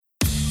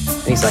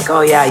And he's like,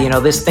 oh yeah,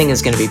 this thing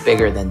is going to be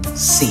bigger than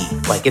C.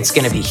 Like it's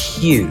going to be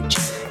huge,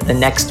 the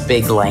next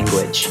big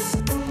language.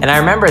 And I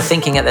remember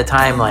thinking at the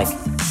time, like,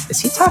 is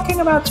he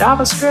talking about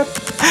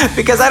JavaScript?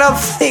 Because I don't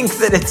think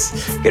that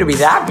it's going to be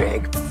that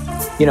big.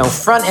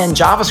 Front-end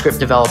JavaScript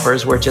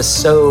developers were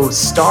just so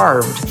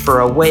starved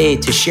for a way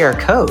to share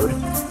code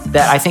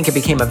that I think it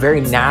became a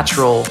very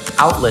natural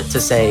outlet to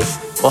say,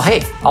 well,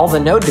 hey, all the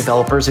Node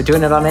developers are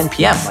doing it on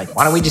NPM. Like,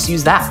 why don't we just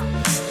use that?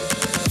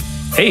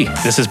 Hey,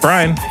 this is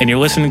Brian, and you're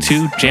listening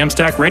to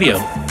Jamstack Radio,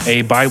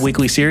 a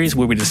bi-weekly series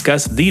where we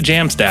discuss the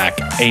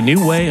Jamstack, a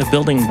new way of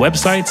building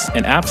websites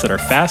and apps that are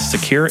fast,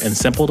 secure, and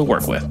simple to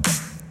work with.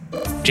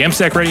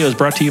 Jamstack Radio is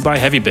brought to you by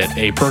HeavyBit,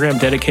 a program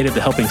dedicated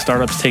to helping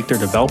startups take their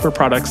developer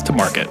products to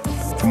market.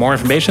 For more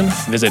information,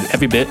 visit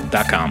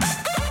heavybit.com.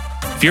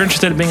 If you're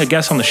interested in being a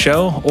guest on the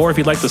show, or if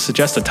you'd like to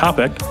suggest a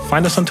topic,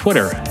 find us on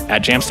Twitter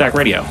at Jamstack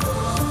Radio.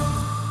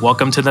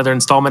 Welcome to another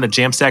installment of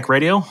Jamstack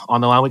Radio.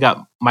 On the line, we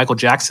got Michael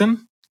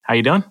Jackson. How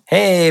you doing?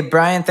 Hey,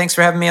 Brian. Thanks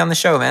for having me on the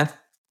show, man.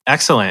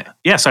 Excellent.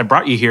 So I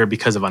brought you here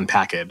because of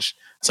Unpackage.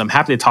 So I'm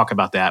happy to talk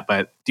about that.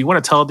 But do you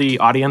want to tell the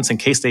audience, in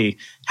case they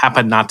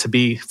happen not to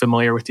be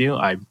familiar with you?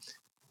 I'd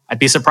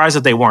be surprised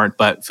if they weren't,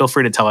 but feel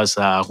free to tell us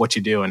what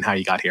you do and how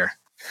you got here.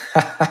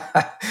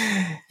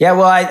 Yeah,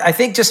 well, I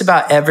think just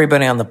about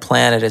everybody on the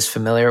planet is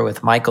familiar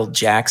with Michael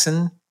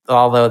Jackson,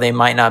 although they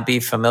might not be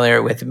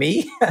familiar with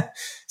me.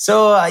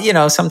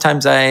 So,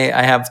 sometimes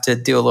I have to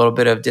do a little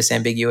bit of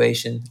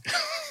disambiguation.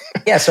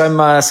 Yeah, so I'm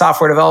a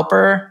software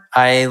developer.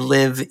 I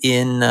live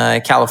in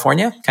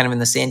California, kind of in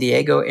the San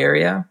Diego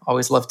area.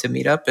 Always love to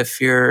meet up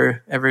if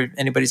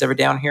anybody's ever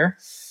down here.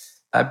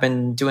 I've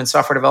been doing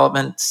software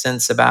development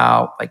since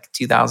about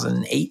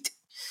 2008,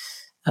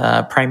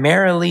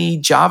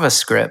 primarily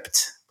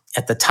JavaScript.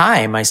 At the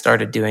time I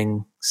started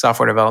doing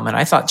software development,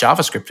 I thought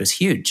JavaScript was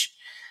huge,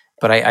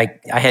 but I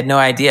had no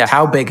idea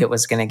how big it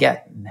was going to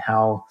get and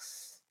how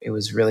it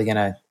was really going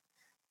to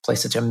play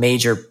such a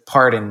major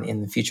part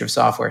in the future of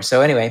software.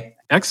 So anyway.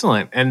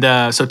 Excellent. And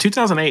so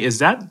 2008, is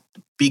that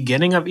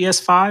beginning of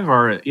ES5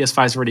 or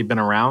ES5's already been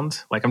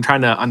around? I'm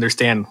trying to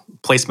understand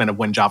placement of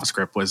when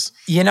JavaScript was.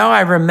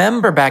 I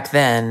remember back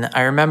then,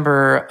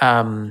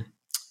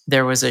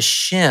 there was a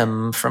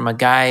shim from a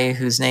guy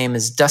whose name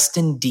is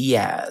Dustin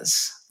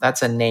Diaz.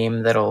 That's a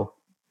name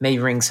may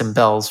ring some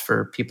bells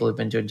for people who've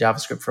been doing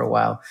JavaScript for a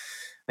while.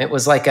 It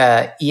was like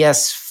a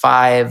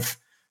ES5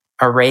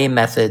 array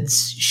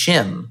methods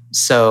shim.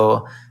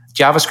 So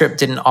JavaScript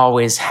didn't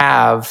always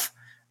have,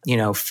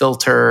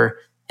 filter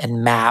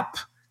and map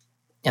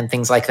and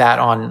things like that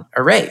on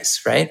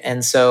arrays, right?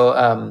 And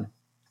so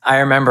I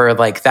remember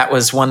that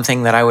was one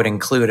thing that I would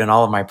include in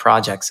all of my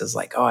projects is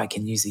I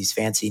can use these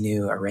fancy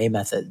new array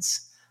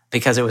methods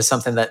because it was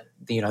something that,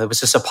 it was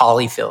just a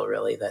polyfill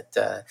really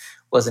that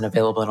wasn't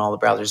available in all the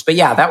browsers. But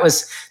yeah, that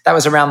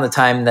was around the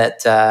time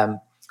that,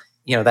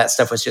 that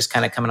stuff was just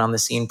kind of coming on the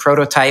scene.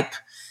 Prototype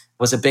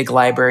was a big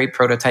library,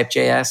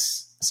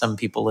 Prototype.js. Some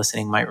people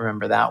listening might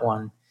remember that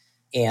one.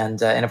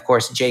 And of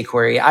course,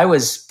 jQuery. I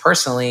was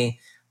personally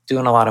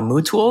doing a lot of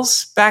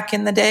MooTools back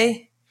in the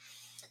day.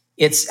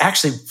 It's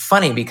actually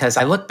funny because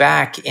I look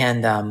back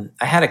and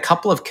I had a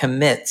couple of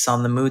commits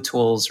on the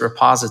MooTools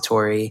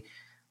repository.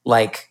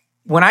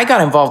 When I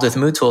got involved with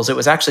MooTools, it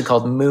was actually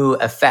called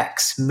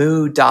MooFX,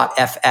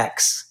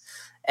 moo.fx.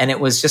 And it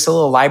was just a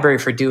little library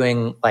for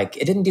doing,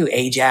 it didn't do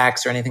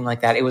Ajax or anything like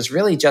that. It was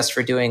really just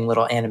for doing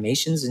little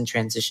animations and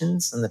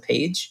transitions on the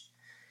page.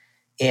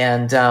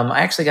 And I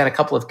actually got a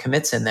couple of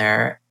commits in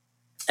there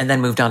and then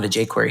moved on to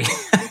jQuery.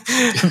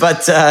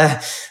 But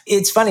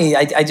it's funny.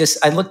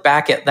 I look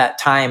back at that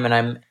time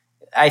and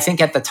I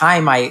think at the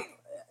time I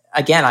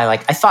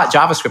thought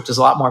JavaScript was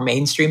a lot more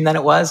mainstream than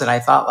it was. And I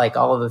thought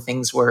all of the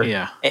things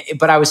were,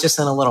 but I was just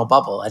in a little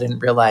bubble. I didn't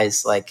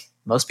realize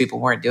most people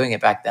weren't doing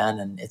it back then.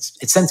 And it's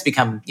since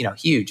become,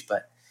 huge,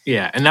 but.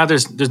 Yeah. And now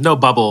there's no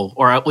bubble,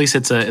 or at least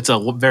it's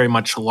a very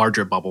much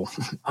larger bubble.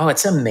 Oh,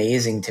 it's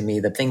amazing to me,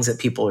 the things that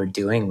people are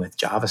doing with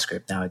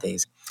JavaScript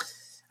nowadays.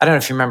 I don't know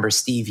if you remember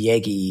Steve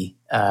Yegi,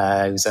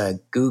 who's a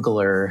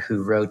Googler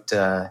who wrote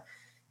a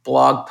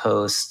blog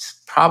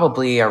post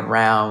probably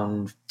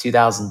around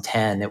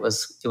 2010. It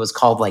was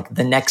called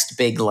The Next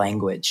Big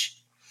Language.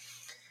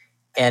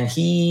 And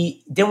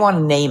he didn't want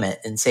to name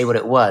it and say what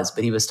it was,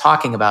 but he was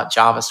talking about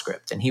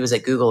JavaScript. And he was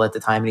at Google at the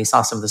time, and he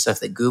saw some of the stuff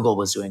that Google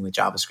was doing with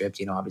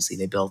JavaScript. Obviously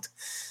they built,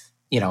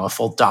 a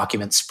full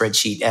document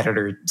spreadsheet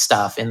editor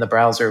stuff in the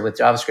browser with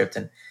JavaScript.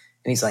 And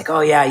he's like, oh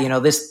yeah,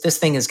 this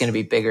thing is going to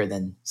be bigger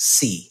than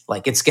C.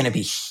 It's going to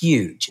be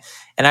huge.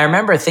 And I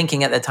remember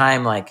thinking at the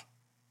time,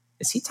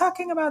 is he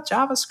talking about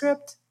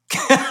JavaScript?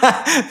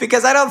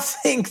 Because I don't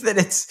think that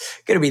it's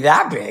going to be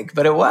that big,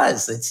 but it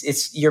was.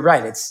 It's you're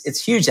right.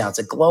 It's huge now. It's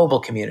a global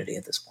community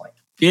at this point.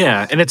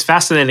 Yeah, and it's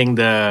fascinating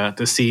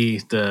to see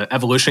the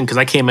evolution because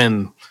I came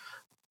in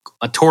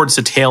towards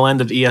the tail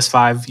end of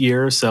ES5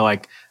 years, so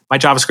my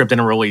JavaScript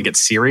didn't really get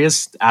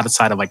serious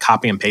outside of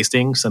copy and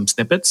pasting some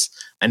snippets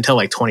until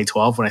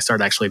 2012 when I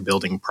started actually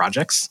building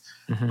projects.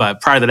 Mm-hmm.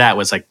 But prior to that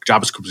was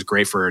JavaScript was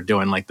great for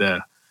doing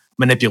the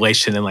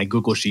manipulation and like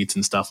Google Sheets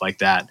and stuff like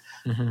that.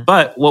 Mm-hmm.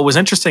 But what was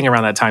interesting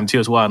around that time too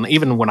as well, and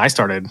even when I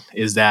started,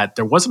 is that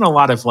there wasn't a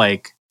lot of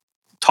like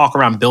talk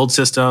around build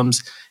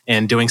systems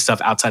and doing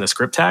stuff outside of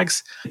script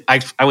tags. I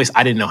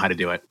didn't know how to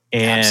do it.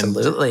 And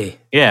absolutely.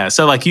 Yeah.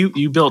 So like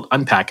you built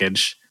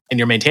Unpackage and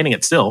you're maintaining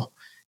it still.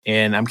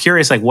 And I'm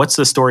curious, like, what's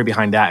the story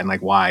behind that and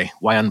like why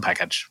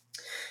Unpackage?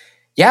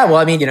 Yeah. Well,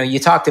 I mean, you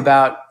talked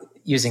about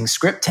using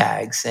script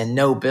tags and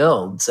no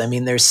builds. I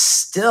mean, there's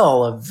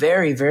still a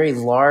very, very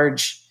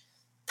large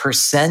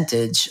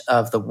percentage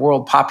of the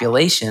world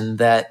population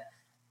that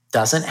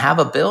doesn't have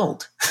a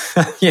build.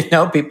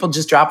 People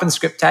just dropping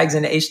script tags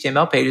into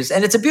HTML pages,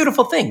 and it's a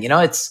beautiful thing.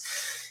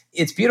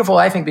 It's beautiful,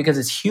 I think, because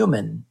it's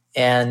human,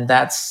 and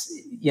that's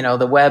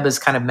the web is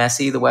kind of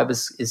messy. The web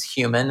is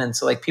human, and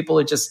so like people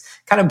are just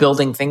kind of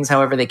building things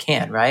however they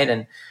can,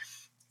 right?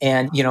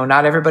 And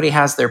not everybody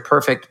has their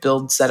perfect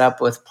build set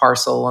up with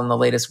Parcel and the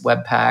latest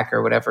Webpack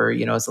or whatever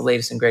is the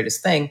latest and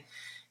greatest thing.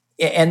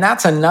 And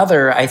that's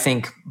another, I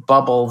think,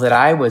 bubble that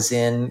I was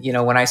in,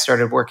 when I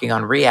started working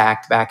on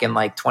React back in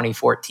like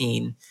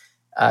 2014,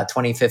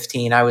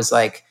 2015. I was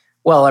like,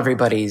 well,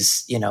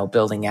 everybody's,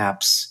 building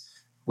apps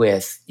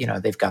with,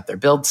 they've got their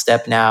build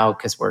step now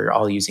because we're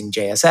all using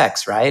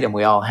JSX, right? And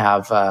we all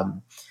have,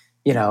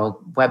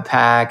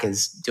 Webpack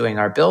is doing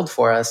our build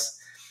for us.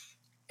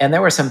 And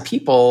there were some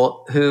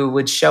people who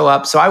would show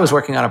up. So I was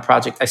working on a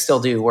project. I still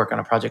do work on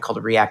a project called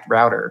a React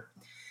Router.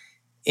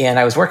 And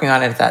I was working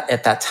on it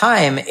at that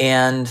time,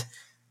 and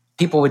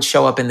people would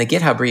show up in the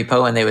GitHub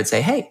repo and they would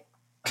say, hey,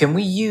 can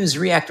we use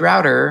React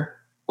Router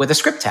with a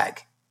script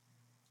tag?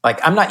 Like,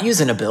 I'm not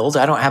using a build.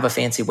 I don't have a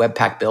fancy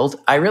Webpack build.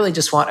 I really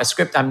just want a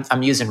script.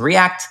 I'm using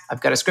React.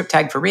 I've got a script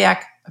tag for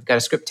React. I've got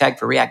a script tag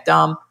for React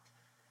DOM.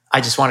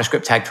 I just want a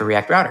script tag for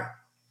React Router.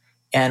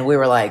 And we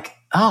were like,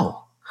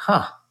 oh,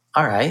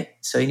 all right.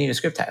 So you need a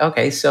script tag.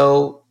 Okay.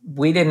 So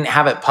we didn't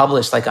have it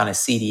published like on a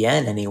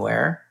CDN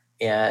anywhere.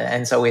 Yeah,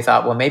 and so we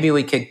thought, well, maybe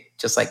we could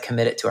just like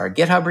commit it to our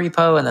GitHub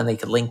repo and then they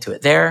could link to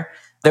it there.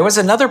 There was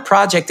another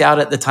project out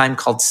at the time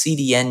called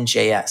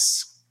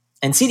CDN.js.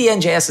 And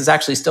CDN.js is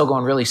actually still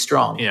going really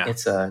strong. Yeah.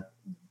 It's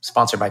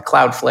sponsored by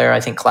Cloudflare.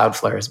 I think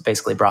Cloudflare has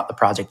basically brought the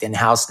project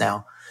in-house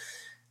now.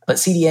 But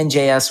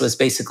CDN.js was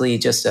basically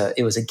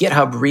it was a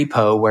GitHub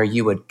repo where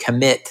you would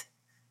commit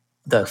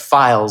the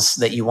files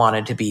that you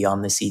wanted to be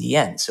on the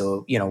CDN.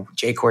 So,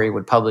 jQuery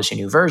would publish a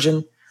new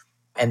version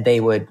and they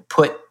would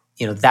put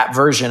that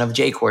version of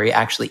jQuery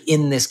actually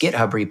in this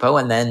GitHub repo,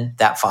 and then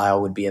that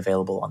file would be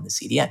available on the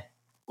CDN.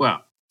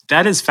 Wow,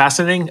 that is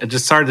fascinating. I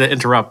just started to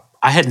interrupt.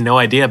 I had no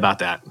idea about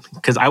that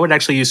because I would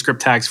actually use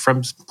script tags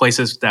from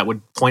places that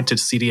would point to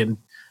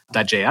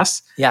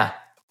CDN.js. Yeah.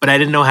 But I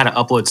didn't know how to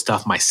upload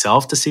stuff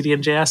myself to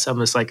CDN.js. I'm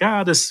just like,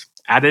 just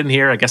add it in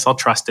here. I guess I'll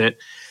trust it.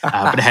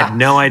 But I had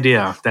no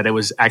idea that it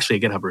was actually a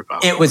GitHub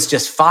repo. It was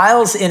just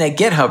files in a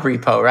GitHub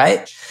repo,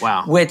 right?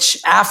 Wow. Which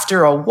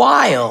after a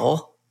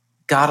while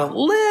got a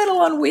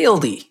little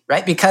unwieldy,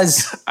 right?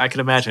 Because I can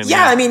imagine.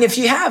 Yeah, I mean, if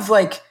you have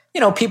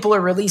people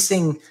are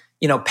releasing,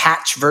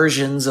 patch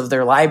versions of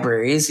their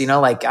libraries,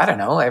 like, I don't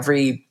know,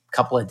 every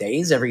couple of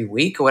days, every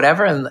week or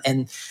whatever.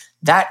 And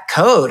that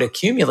code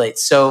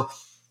accumulates. So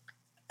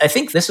I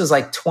think this was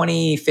like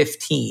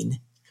 2015.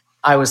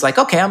 I was like,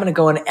 okay, I'm going to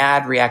go and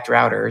add React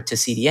Router to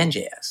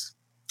CDN.js.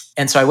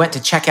 And so I went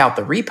to check out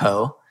the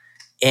repo,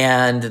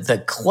 and the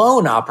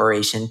clone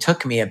operation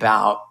took me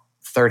about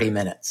 30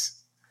 minutes.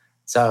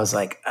 So I was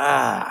like,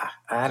 I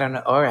don't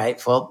know. All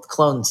right, well,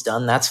 clone's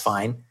done. That's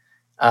fine.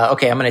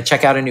 Okay, I'm going to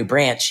check out a new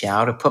branch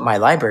now to put my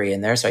library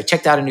in there. So I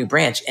checked out a new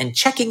branch, and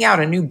checking out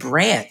a new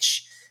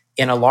branch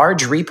in a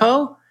large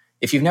repo,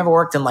 if you've never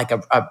worked in like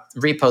a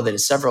repo that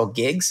is several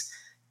gigs,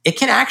 it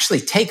can actually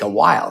take a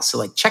while. So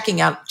like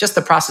just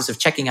the process of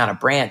checking out a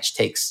branch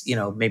takes,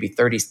 maybe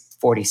 30,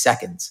 40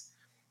 seconds.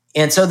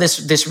 And so this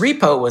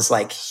repo was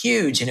like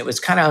huge and it was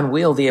kind of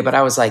unwieldy, but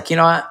I was like,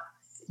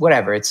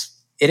 whatever, it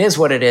is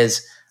what it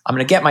is. I'm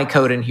going to get my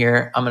code in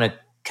here. I'm going to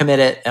commit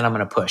it and I'm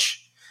going to push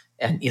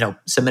and,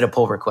 submit a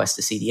pull request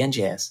to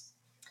CDN.js.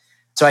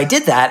 So I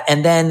did that.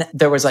 And then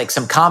there was like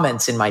some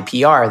comments in my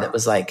PR that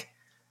was like,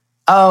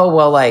 oh,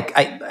 well, like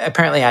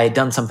apparently I had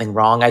done something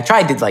wrong. I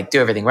tried to like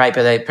do everything right,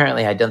 but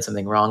apparently I had done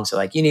something wrong. So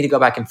like, you need to go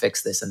back and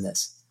fix this and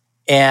this.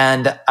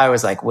 And I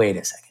was like, wait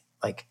a second,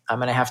 like I'm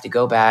going to have to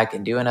go back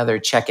and do another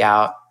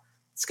checkout.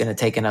 It's going to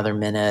take another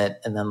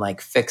minute and then like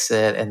fix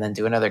it and then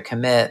do another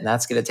commit. And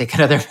that's going to take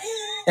another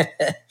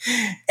minute.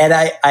 And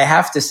I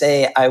have to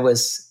say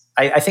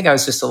I think I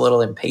was just a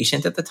little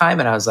impatient at the time.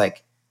 And I was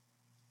like,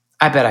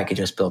 I bet I could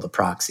just build a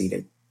proxy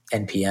to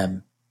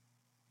NPM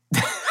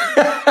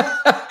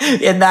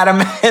in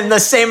the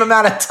same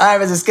amount of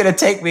time as it's going to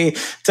take me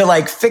to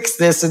like fix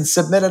this and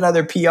submit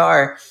another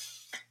PR.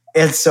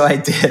 And so I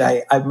did.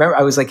 I remember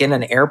I was like in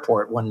an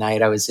airport one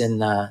night. I was in,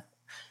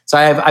 so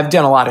I've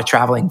done a lot of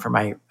traveling for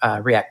my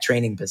React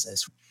training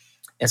business.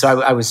 And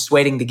so I was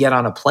waiting to get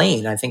on a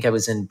plane. I think I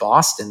was in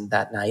Boston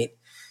that night.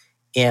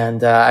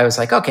 And I was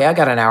like, okay, I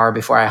got an hour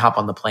before I hop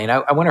on the plane.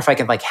 I wonder if I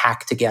can like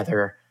hack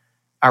together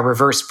our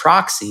reverse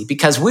proxy,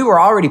 because we were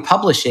already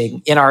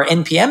publishing in our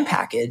NPM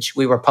package,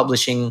 we were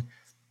publishing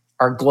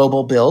our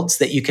global builds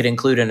that you could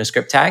include in a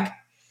script tag.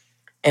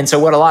 And so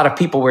what a lot of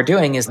people were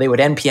doing is they would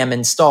NPM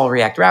install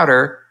React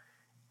Router,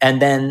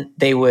 and then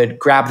they would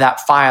grab that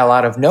file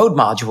out of node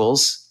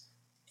modules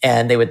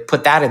and they would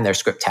put that in their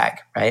script tag,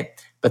 right?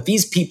 But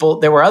these people,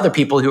 there were other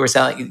people who were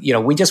selling,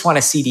 we just want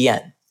a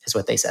CDN, is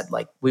what they said.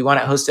 Like, we want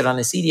it hosted on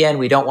a CDN.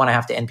 We don't want to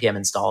have to NPM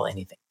install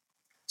anything.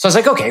 So I was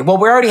like, okay, well,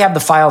 we already have the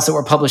files that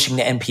we're publishing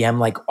to NPM.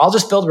 Like, I'll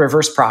just build a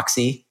reverse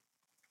proxy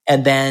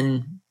and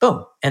then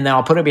boom. And then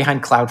I'll put it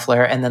behind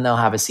Cloudflare, and then they'll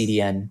have a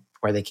CDN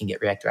where they can get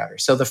React Router.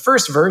 So the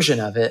first version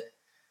of it,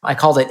 I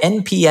called it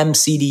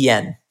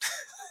npmcdn.com.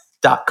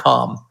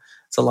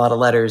 It's a lot of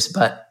letters,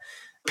 but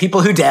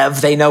people who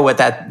dev, they know what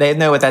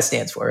that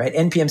stands for, right?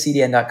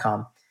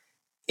 npmcdn.com.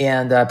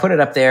 And put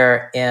it up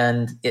there.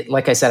 And it,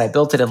 like I said, I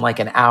built it in like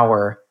an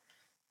hour,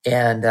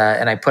 and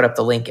I put up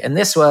the link. And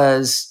this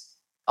was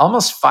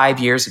almost 5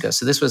 years ago.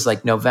 So this was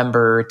like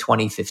November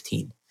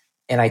 2015.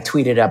 And I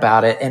tweeted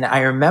about it. And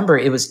I remember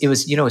it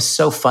was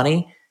so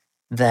funny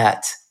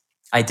that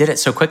I did it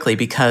so quickly,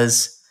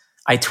 because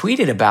I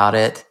tweeted about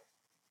it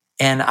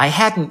and I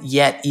hadn't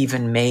yet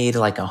even made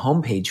like a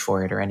homepage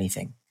for it or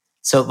anything.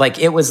 So like,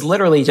 it was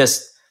literally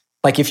just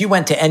like, if you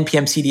went to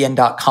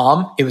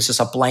npmcdn.com, it was just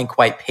a blank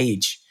white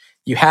page.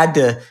 You had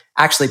to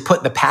actually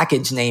put the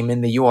package name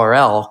in the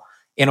URL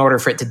in order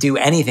for it to do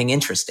anything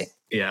interesting.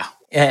 Yeah.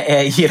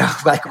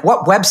 Like,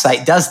 what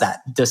website does that?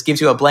 Just gives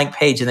you a blank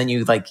page, and then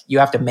you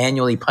have to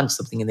manually punch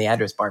something in the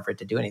address bar for it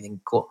to do anything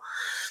cool.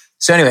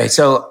 So anyway,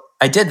 so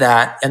I did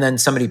that, and then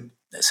somebody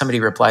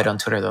replied on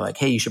Twitter. They're like,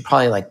 "Hey, you should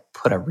probably like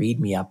put a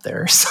README up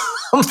there or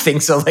something,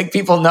 so like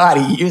people know how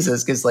to use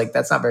this, because like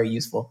that's not very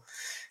useful."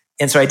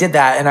 And so I did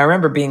that, and I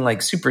remember being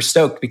like super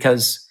stoked,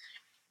 because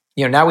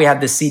now we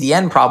had this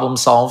CDN problem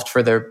solved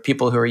for the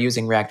people who are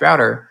using React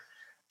Router,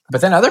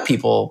 but then other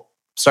people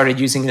started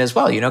using it as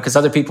well, because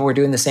other people were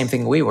doing the same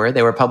thing we were.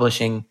 They were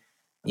publishing,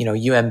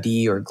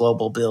 UMD or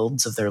global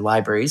builds of their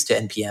libraries to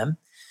NPM.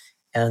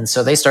 And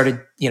so they started,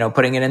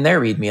 putting it in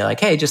their README, like,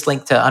 hey, just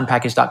link to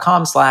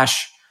unpackage.com /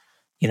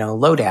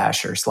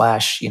 Lodash or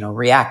 /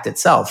 React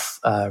itself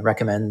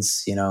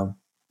recommends,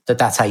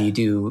 that's how you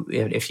do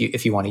it.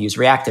 If you want to use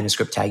React in a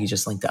script tag, you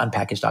just link to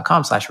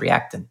unpackage.com /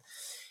 React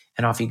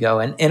and off you go.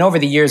 And over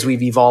the years,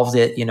 we've evolved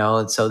it,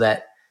 so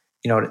that,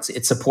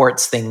 it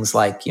supports things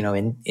like,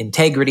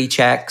 integrity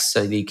checks,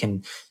 so that you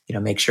can,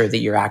 make sure that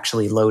you're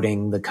actually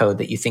loading the code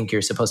that you think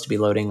you're supposed to be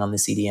loading on the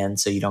CDN,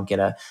 so you don't get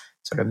a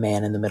sort of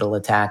man in the middle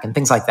attack and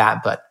things like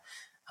that. But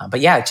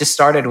yeah, it just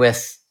started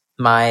with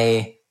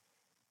my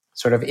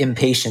sort of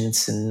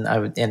impatience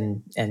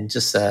and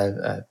just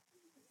a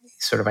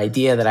sort of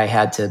idea that I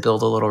had to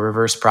build a little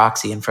reverse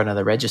proxy in front of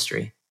the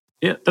registry.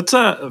 Yeah, that's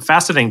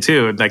fascinating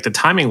too, like the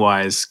timing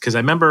wise, because I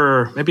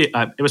remember maybe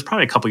it was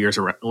probably a couple years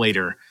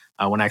later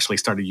when I actually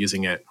started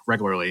using it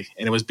regularly.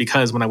 And it was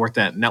because when I worked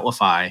at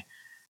Netlify,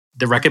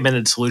 the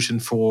recommended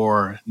solution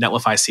for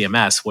Netlify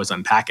CMS was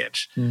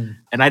Unpackage.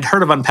 And I'd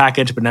heard of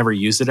Unpackage, but never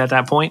used it at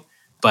that point.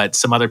 But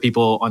some other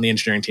people on the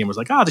engineering team was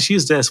like, oh, just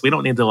use this. We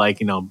don't need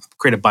to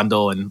create a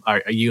bundle and a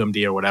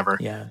UMD or whatever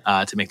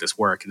to make this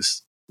work.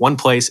 It's one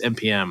place,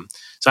 NPM.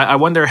 So I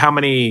wonder how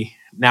many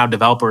now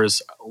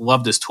developers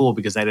love this tool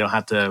because they don't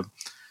have to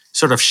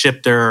sort of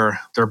ship their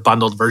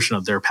bundled version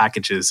of their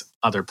packages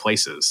other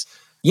places.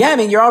 Yeah, I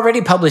mean, you're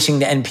already publishing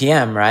to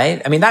NPM,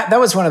 right? I mean, that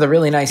was one of the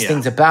really nice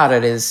things about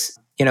it is,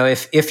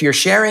 if you're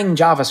sharing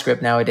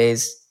JavaScript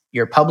nowadays,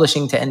 you're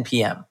publishing to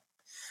NPM.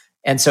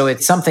 And so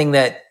it's something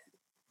that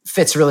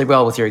fits really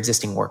well with your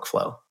existing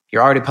workflow.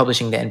 You're already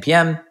publishing to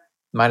NPM.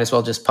 Might as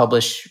well just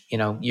publish,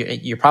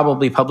 you're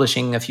probably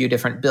publishing a few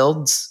different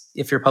builds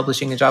if you're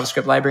publishing a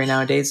JavaScript library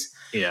nowadays.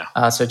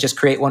 Yeah. So just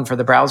create one for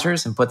the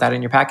browsers and put that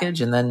in your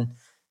package, and then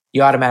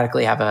you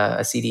automatically have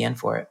a CDN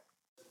for it.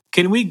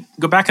 Can we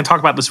go back and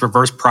talk about this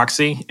reverse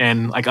proxy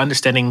and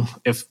understanding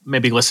if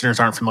maybe listeners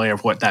aren't familiar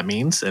with what that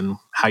means and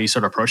how you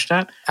sort of approach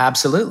that?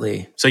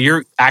 Absolutely. So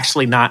you're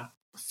actually not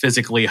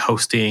physically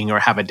hosting or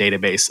have a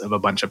database of a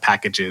bunch of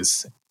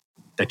packages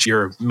that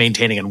you're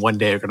maintaining and one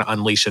day are going to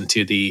unleash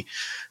into the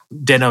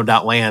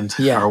deno.land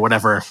or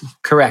whatever.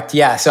 Correct.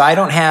 Yeah. So I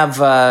don't have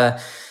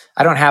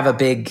a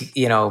big,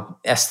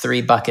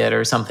 S3 bucket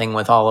or something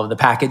with all of the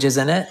packages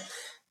in it.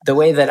 The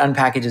way that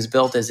Unpackage is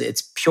built is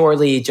it's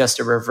purely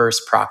just a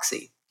reverse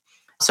proxy.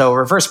 So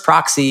reverse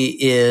proxy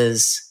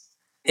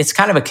it's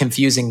kind of a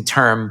confusing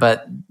term,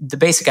 but the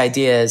basic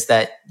idea is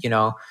that,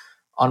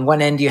 on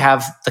one end you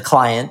have the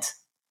client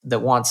that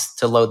wants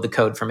to load the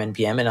code from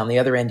NPM, and on the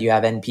other end you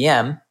have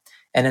NPM,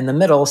 and in the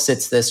middle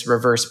sits this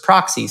reverse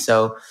proxy.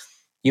 So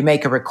you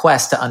make a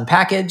request to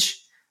Unpackage,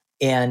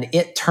 and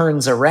it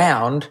turns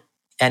around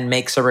and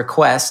makes a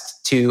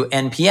request to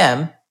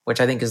NPM, which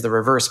I think is the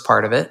reverse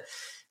part of it.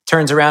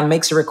 Turns around,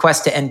 makes a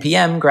request to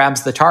NPM,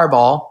 grabs the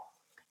tarball,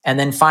 and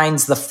then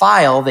finds the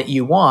file that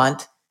you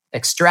want,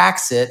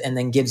 extracts it, and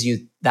then gives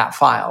you that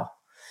file.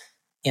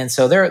 And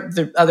so there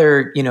are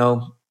other,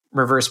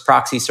 reverse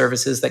proxy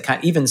services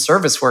that even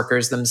service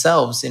workers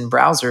themselves in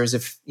browsers,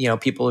 if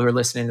people who are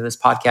listening to this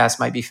podcast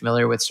might be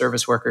familiar with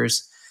service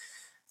workers,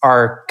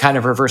 are kind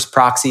of reverse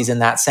proxies in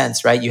that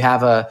sense, right? You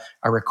have a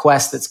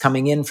request that's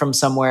coming in from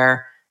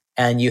somewhere,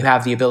 and you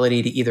have the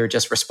ability to either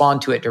just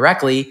respond to it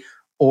directly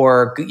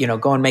or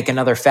go and make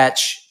another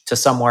fetch to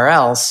somewhere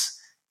else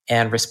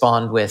and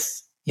respond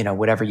with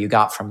whatever you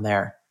got from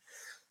there.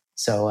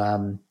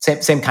 So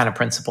same kind of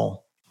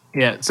principle.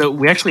 Yeah, so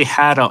we actually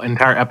had an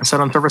entire episode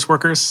on service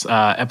workers,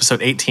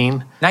 episode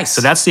 18. Nice.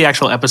 So that's the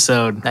actual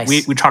episode.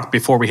 Nice. We talked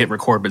before we hit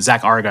record, but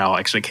Zach Argyle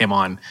actually came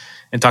on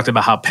and talked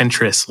about how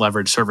Pinterest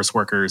leveraged service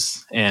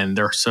workers and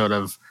their sort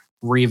of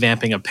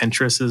revamping of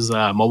Pinterest's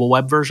mobile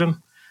web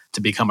version to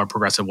become a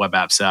progressive web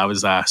app. So it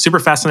was a super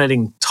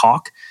fascinating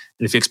talk,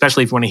 and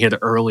especially if you want to hear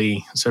the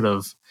early sort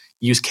of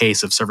use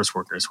case of service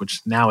workers,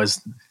 which now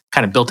is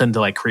kind of built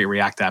into like Create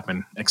React App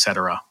and et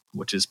cetera,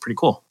 which is pretty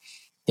cool.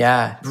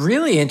 Yeah,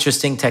 really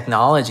interesting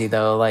technology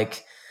though.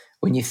 Like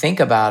when you think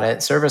about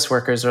it, service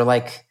workers are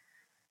like,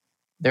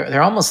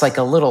 they're almost like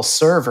a little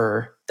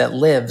server that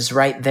lives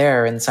right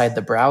there inside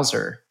the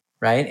browser,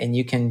 right? And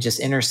you can just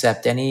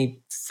intercept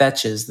any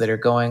fetches that are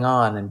going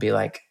on and be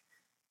like,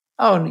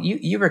 oh,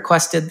 you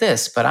requested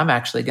this, but I'm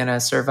actually going to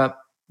serve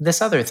up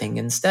this other thing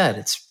instead.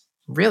 It's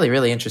really,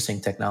 really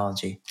interesting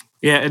technology.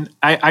 Yeah, and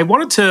I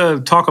wanted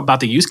to talk about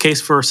the use case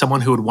for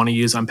someone who would want to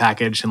use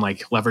Unpackaged and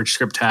like leverage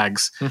script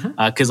tags.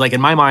 Because like in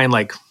my mind,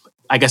 like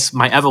I guess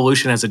my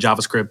evolution as a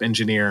JavaScript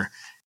engineer,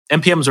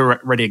 NPMs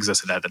already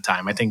existed at the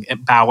time. I think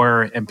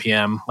Bower,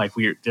 NPM, like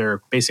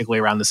they're basically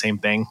around the same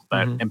thing,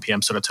 but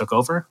NPM sort of took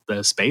over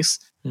the space.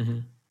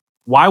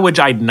 Why would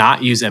I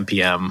not use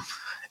NPM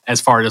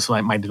as far as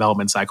my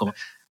development cycle?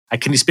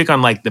 Can you speak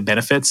on like the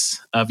benefits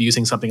of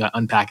using something like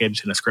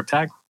Unpackaged and a script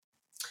tag?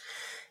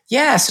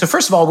 Yeah. So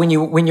first of all, when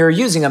you're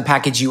using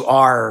Unpackaged, you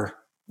are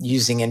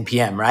using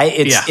NPM, right?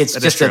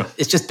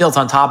 It's just built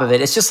on top of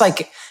it. It's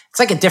like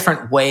a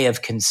different way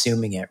of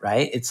consuming it,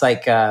 right? It's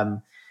like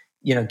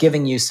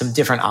giving you some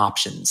different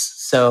options.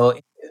 So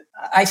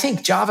I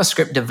think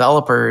JavaScript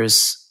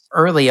developers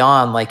early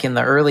on, like in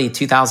the early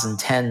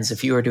 2010s,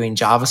 if you were doing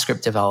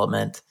JavaScript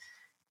development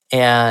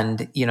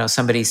and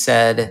somebody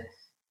said,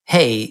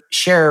 "Hey,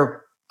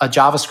 share a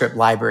JavaScript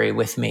library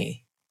with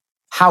me,"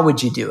 how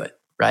would you do it?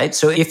 Right?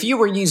 So if you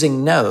were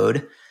using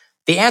Node,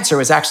 the answer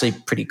was actually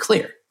pretty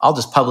clear. I'll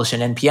just publish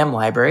an NPM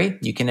library.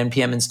 You can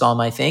NPM install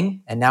my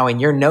thing. And now in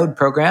your Node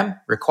program,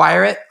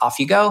 require it, off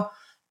you go.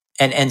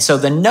 And so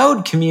the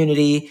Node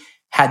community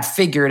had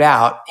figured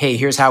out, hey,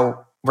 here's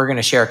how we're going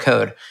to share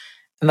code.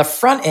 And the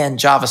front end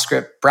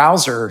JavaScript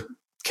browser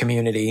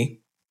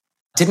community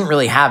didn't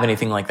really have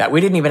anything like that. We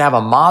didn't even have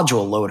a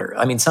module loader.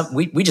 I mean,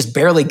 we just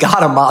barely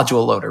got a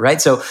module loader, right?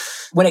 So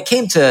when it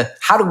came to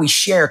how do we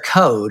share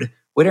code,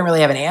 we didn't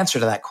really have an answer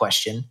to that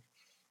question.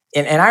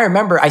 And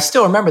I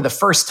still remember the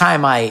first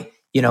time I,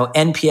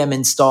 NPM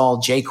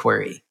install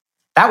jQuery.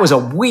 That was a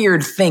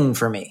weird thing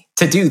for me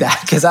to do that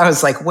because I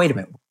was like, wait a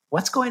minute,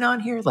 what's going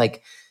on here?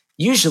 Like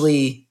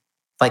usually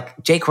like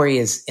jQuery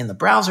is in the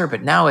browser,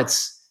 but now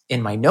it's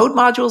in my Node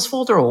modules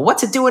folder. Well,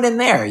 what's it doing in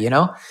there,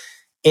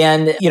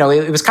 And,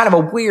 it was kind of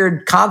a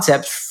weird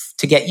concept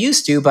to get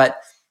used to, but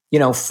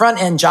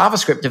front-end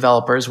JavaScript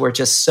developers were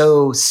just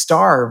so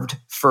starved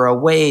for a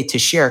way to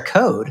share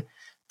code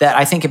that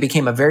I think it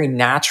became a very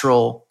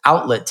natural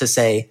outlet to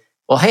say,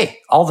 well, hey,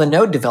 all the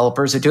Node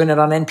developers are doing it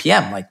on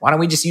NPM. Like, why don't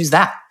we just use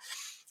that?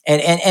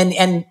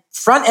 And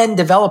front-end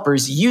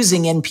developers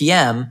using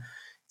NPM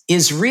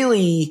is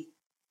really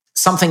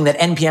something that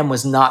NPM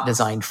was not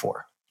designed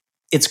for.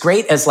 It's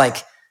great as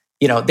like,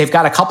 they've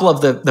got a couple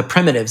of the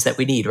primitives that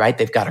we need, right?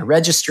 They've got a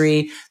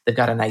registry, they've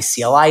got a nice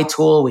CLI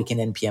tool, we can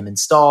NPM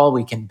install,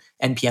 we can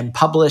NPM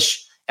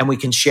publish, and we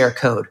can share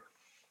code.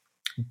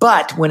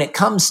 But when it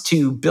comes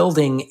to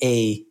building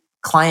a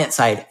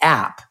client-side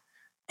app,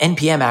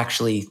 NPM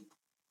actually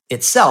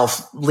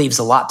itself leaves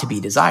a lot to be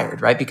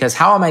desired, right? Because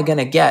how am I going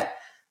to get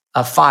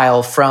a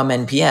file from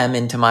NPM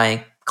into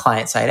my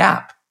client-side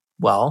app?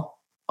 Well,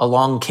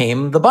 along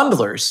came the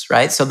bundlers,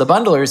 right? So the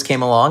bundlers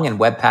came along, and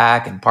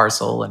Webpack and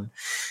Parcel and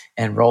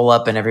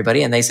Rollup and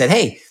everybody, and they said,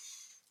 hey,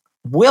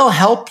 we'll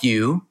help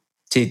you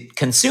to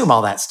consume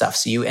all that stuff.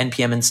 So you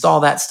NPM install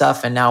that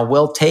stuff, and now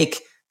we'll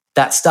take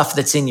that stuff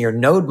that's in your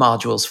Node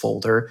modules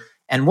folder,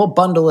 and we'll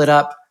bundle it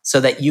up so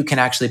that you can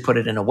actually put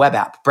it in a web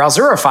app.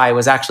 Browserify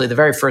was actually the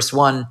very first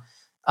one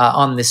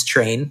on this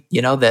train,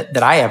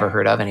 that I ever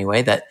heard of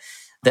anyway,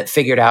 that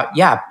figured out,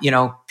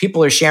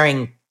 people are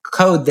sharing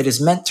code that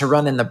is meant to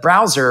run in the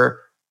browser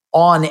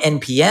on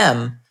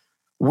NPM.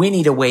 We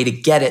need a way to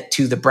get it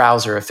to the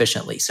browser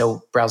efficiently.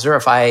 So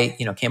Browserify,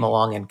 came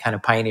along and kind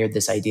of pioneered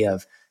this idea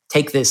of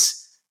take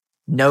this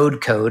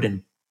Node code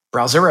and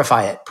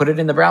browserify it, put it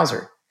in the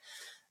browser.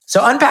 So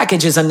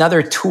Unpackaged is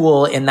another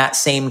tool in that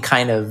same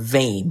kind of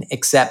vein,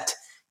 except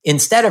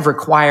instead of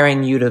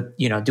requiring you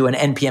to, do an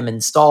NPM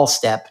install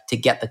step to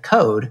get the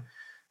code,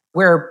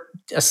 we're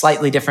a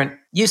slightly different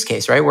use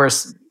case, right?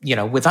 Whereas,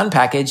 with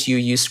Unpackaged, you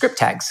use script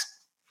tags.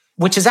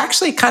 which is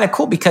actually kind of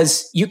cool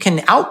because you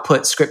can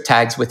output script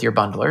tags with your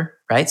bundler,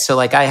 right? So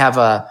like I have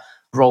a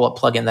rollup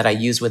plugin that I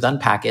use with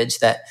Unpackage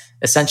that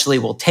essentially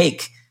will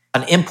take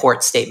an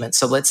import statement.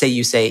 So let's say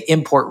you say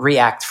import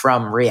React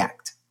from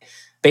React.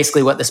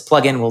 Basically what this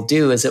plugin will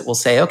do is it will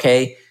say,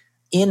 okay,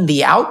 in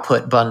the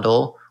output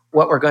bundle,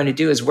 what we're going to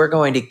do is we're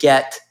going to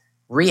get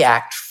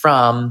React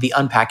from the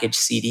unpackaged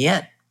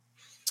CDN.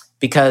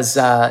 Because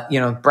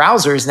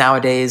browsers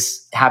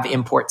nowadays have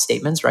import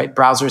statements, right?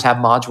 Browsers have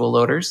module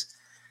loaders,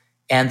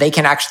 and they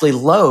can actually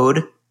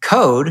load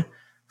code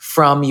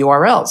from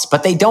URLs,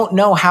 but they don't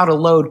know how to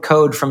load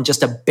code from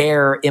just a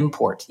bare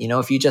import.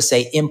 If you just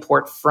say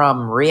import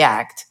from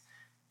React,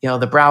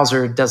 the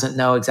browser doesn't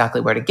know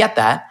exactly where to get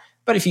that.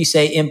 But if you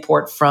say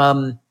import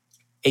from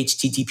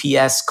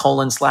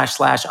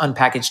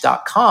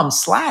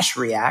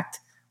https://unpackage.com/React,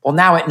 well,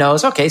 now it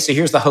knows, okay, so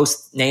here's the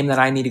host name that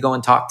I need to go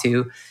and talk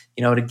to,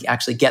 to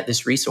actually get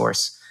this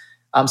resource.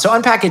 So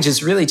Unpackage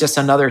is really just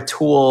another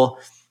tool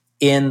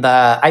in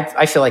the,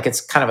 I feel like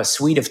it's kind of a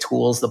suite of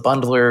tools, the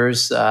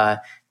bundlers,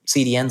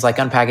 CDNs like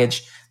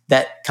Unpackage,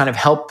 that kind of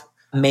help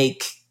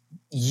make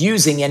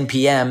using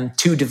NPM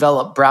to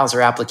develop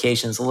browser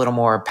applications a little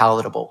more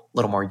palatable, a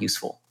little more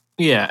useful.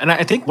 Yeah, and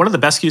I think one of the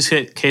best use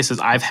cases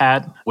I've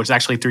had, which is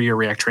actually through your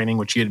React training,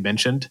 which you had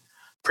mentioned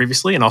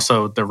previously, and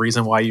also the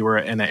reason why you were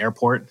in an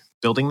airport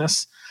building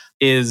this,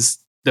 is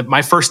that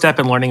my first step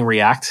in learning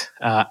React,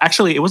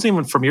 actually, it wasn't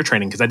even from your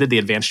training because I did the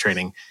advanced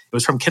training. It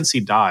was from Kinsey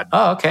Dodd,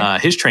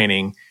 his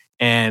training.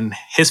 And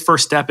his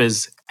first step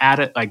is add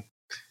it,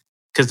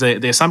 because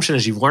the assumption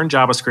is you've learned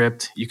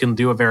JavaScript, you can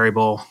do a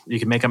variable, you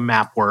can make a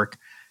map work.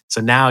 So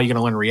now you're going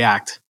to learn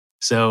React.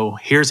 So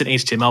here's an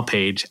HTML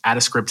page, add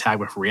a script tag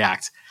with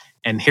React.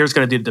 And here's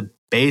going to do the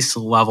base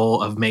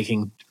level of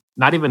making,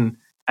 not even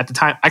at the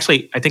time,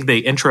 actually, I think the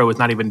intro is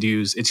not even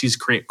used, it's used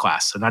create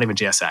class, so not even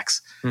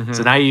JSX. Mm-hmm.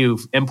 So now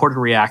you've imported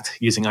React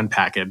using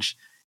Unpackage.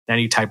 Then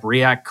you type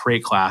React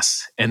create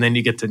class, and then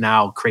you get to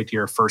now create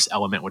your first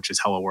element, which is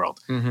Hello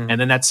World. Mm-hmm.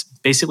 And then that's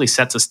basically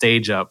sets a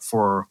stage up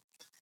for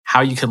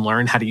how you can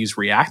learn how to use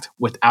React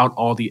without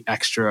all the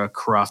extra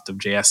cruft of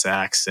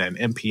JSX and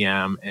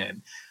NPM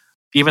and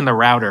even the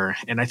router.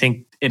 And I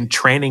think in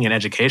training and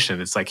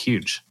education, it's like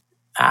huge.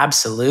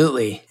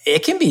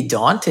 It can be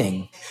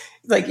daunting.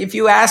 Like if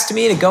you asked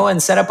me to go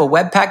and set up a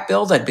Webpack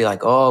build, I'd be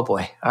like, oh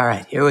boy, all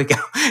right, here we go.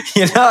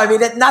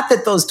 Not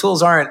that those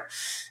tools aren't,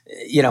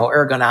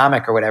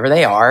 ergonomic or whatever.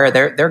 They are.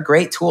 They're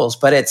great tools,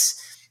 but it's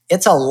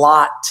a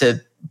lot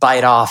to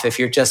bite off if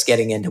you're just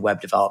getting into web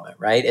development,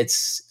 right?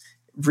 It's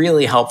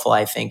really helpful,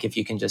 I think, if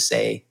you can just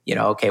say,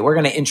 okay, we're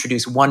going to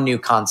introduce one new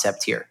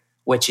concept here,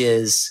 which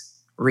is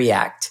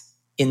React,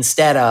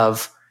 instead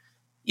of,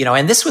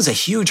 and this was a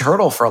huge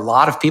hurdle for a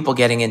lot of people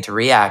getting into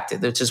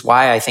React, which is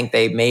why I think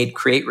they made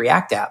Create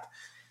React App.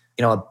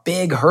 A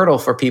big hurdle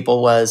for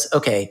people was,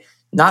 okay,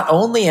 not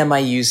only am I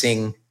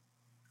using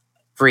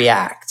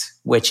React,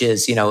 which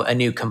is, a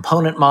new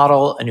component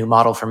model, a new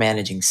model for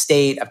managing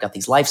state. I've got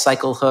these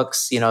lifecycle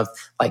hooks,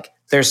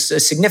 there's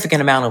a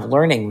significant amount of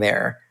learning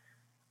there.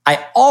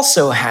 I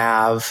also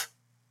have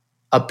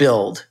a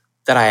build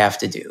that I have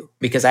to do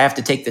because I have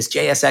to take this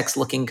JSX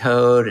looking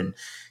code and,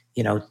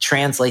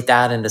 translate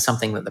that into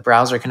something that the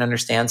browser can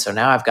understand. So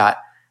now I've got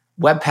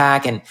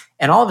Webpack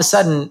and all of a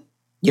sudden,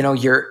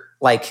 you're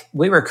like,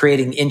 we were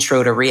creating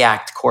intro to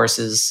React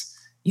courses,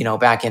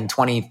 back in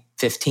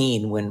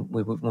 2015 when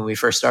we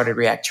first started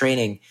React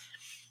training.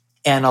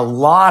 And a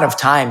lot of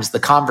times the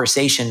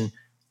conversation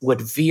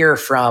would veer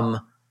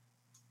from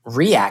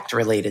React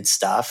related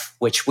stuff,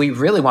 which we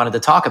really wanted to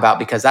talk about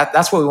because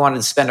that's what we wanted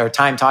to spend our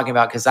time talking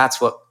about because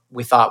that's what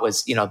we thought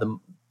was, the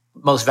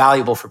most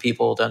valuable for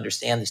people to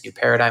understand this new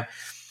paradigm.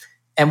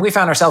 And we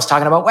found ourselves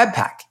talking about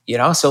Webpack,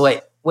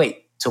 So wait,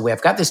 so we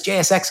have got this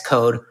JSX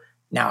code.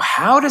 Now,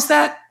 how does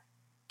that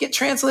get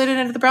translated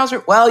into the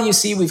browser? Well, you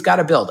see, we've got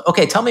a build.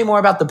 Okay, tell me more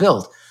about the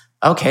build.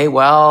 Okay,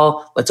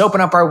 well, let's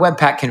open up our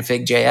Webpack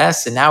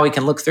config.js, and now we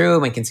can look through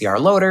and we can see our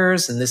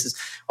loaders. And this is,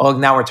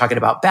 now we're talking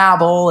about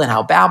Babel and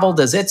how Babel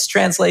does its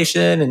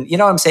translation, and you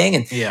know what I'm saying?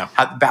 And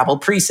how Babel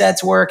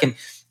presets work.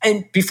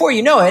 And before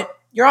you know it,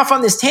 you're off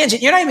on this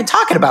tangent. You're not even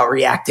talking about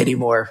React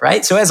anymore,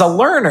 right? So as a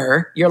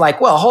learner, you're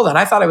like, well, hold on.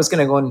 I thought I was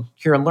going to go in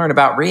here and learn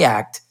about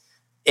React.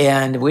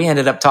 And we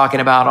ended up talking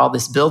about all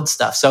this build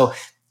stuff. So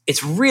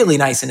it's really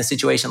nice in a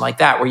situation like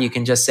that where you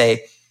can just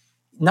say,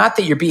 not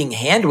that you're being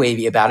hand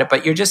wavy about it,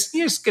 but you're just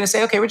going to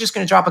say, okay, we're just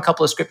going to drop a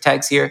couple of script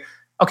tags here.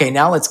 Okay,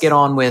 now let's get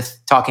on with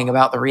talking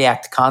about the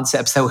React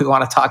concepts that we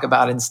want to talk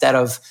about instead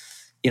of,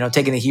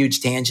 taking a huge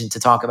tangent to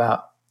talk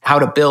about how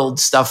to build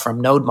stuff from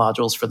node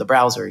modules for the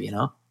browser,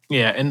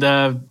 Yeah, and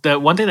the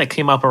one thing that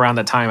came up around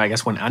that time, I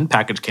guess, when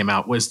Unpackage came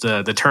out was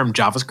the term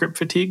JavaScript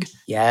fatigue.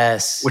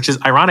 Yes. Which is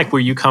ironic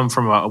where you come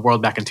from a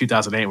world back in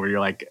 2008 where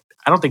you're like,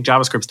 I don't think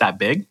JavaScript's that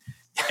big.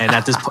 And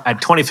at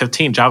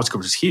 2015, JavaScript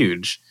was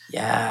huge.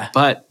 Yeah.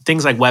 But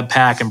things like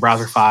Webpack and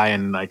Browserify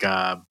and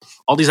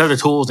all these other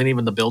tools and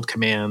even the build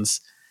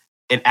commands,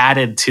 it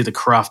added to the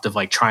cruft of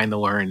trying to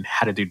learn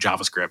how to do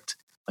JavaScript.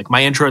 like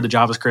my intro to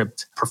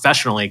JavaScript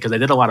professionally, because I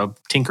did a lot of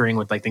tinkering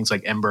with like things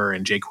like Ember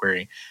and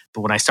jQuery.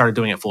 But when I started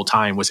doing it full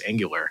time was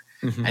Angular.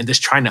 And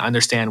just trying to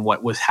understand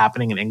what was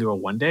happening in Angular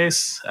 1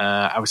 days,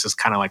 I was just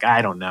kind of like,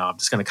 I don't know. I'm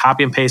just going to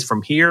copy and paste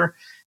from here.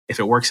 If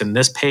it works in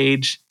this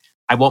page,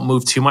 I won't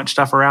move too much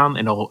stuff around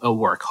and it'll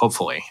work,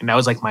 hopefully. And that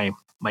was like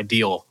my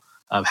deal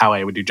of how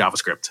I would do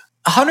JavaScript.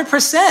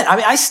 100%. I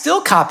mean, I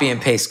still copy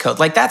and paste code.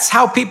 Like that's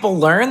how people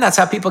learn. That's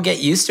how people get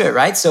used to it,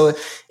 right? So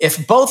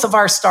if both of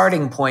our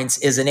starting points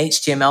is an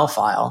HTML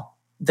file,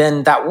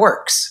 then that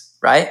works,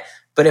 right?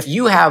 But if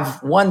you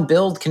have one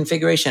build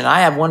configuration,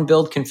 I have one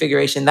build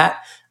configuration,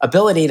 that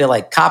ability to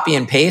like copy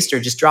and paste or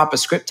just drop a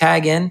script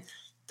tag in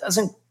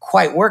doesn't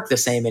quite work the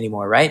same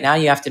anymore, right? Now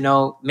you have to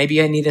know,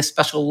 maybe I need a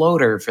special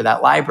loader for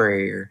that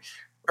library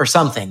or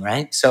something,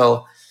 right?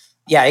 So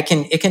yeah, it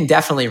can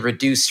definitely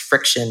reduce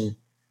friction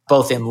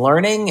both in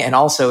learning and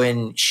also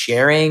in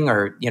sharing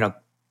or,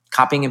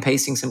 copying and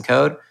pasting some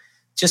code,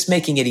 just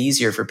making it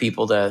easier for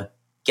people to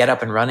get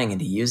up and running and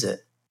to use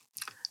it.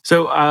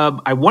 So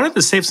I wanted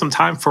to save some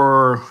time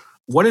for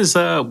what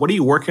are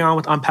you working on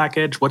with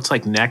Unpackage? What's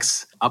like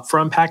next up for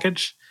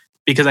Unpackage?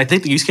 Because I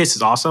think the use case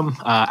is awesome.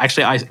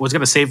 Actually, I was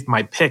going to save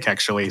my pick,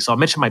 actually. So I'll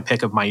mention my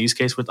pick of my use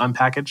case with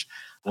Unpackage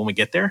when we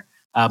get there.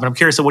 But I'm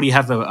curious, so what do you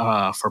have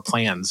for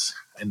plans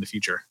in the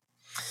future?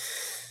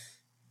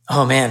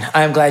 Oh man,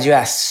 I'm glad you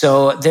asked.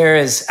 So there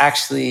is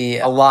actually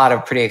a lot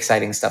of pretty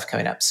exciting stuff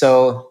coming up.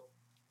 So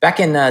back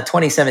in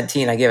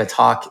 2017, I gave a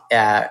talk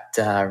at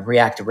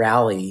React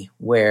Rally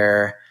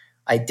where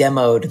I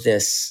demoed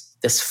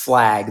this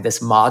flag, this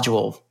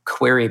module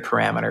query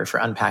parameter for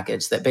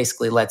Unpackage that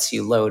basically lets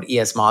you load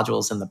ES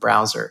modules in the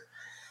browser.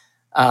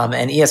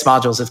 And ES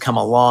modules have come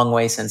a long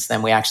way since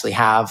then. We actually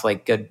have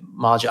like good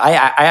module. I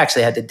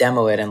actually had to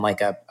demo it in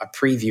like a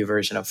preview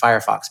version of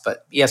Firefox,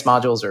 but ES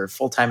modules are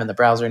full-time in the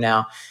browser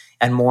now.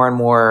 And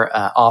more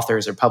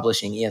authors are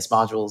publishing ES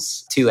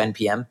modules to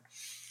NPM.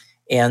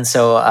 And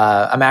so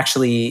I'm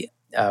actually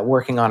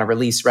working on a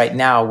release right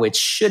now, which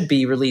should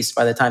be released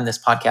by the time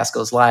this podcast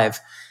goes live.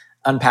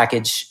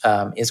 Unpackage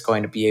is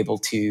going to be able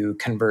to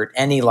convert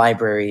any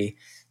library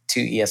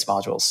to ES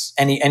modules,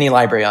 any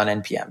library on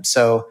NPM.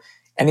 So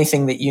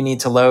anything that you need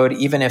to load,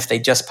 even if they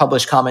just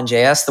publish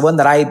CommonJS, the one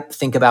that I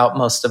think about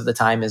most of the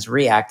time is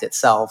React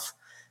itself.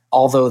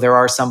 Although there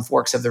are some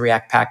forks of the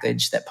React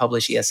package that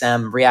publish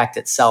ESM, React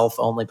itself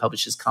only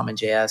publishes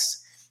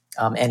CommonJS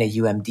and a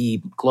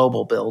UMD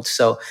global build.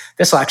 So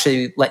this will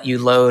actually let you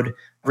load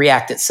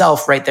React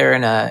itself right there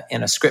in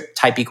a script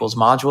type equals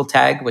module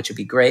tag, which would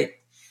be great.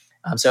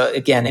 So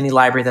again, any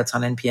library that's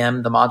on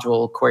NPM, the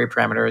module query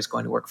parameter is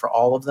going to work for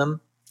all of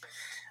them.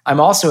 I'm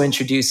also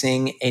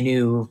introducing a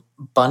new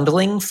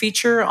bundling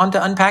feature onto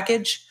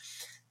Unpackage.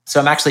 So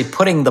I'm actually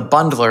putting the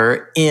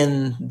bundler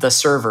in the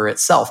server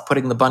itself,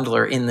 putting the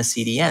bundler in the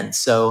CDN.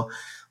 So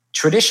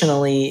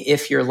traditionally,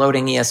 if you're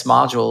loading ES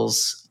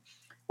modules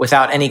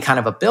without any kind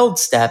of a build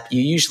step,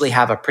 you usually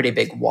have a pretty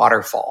big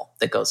waterfall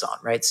that goes on,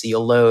 right? So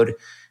you'll load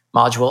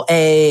module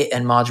A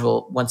and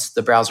once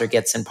the browser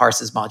gets and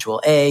parses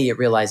module A, it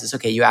realizes,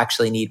 okay, you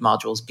actually need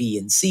modules B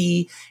and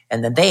C,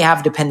 and then they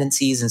have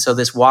dependencies. And so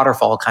this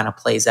waterfall kind of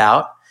plays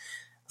out.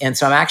 And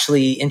so I'm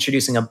actually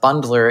introducing a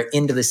bundler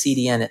into the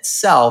CDN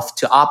itself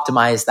to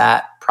optimize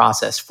that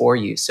process for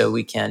you. So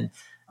we can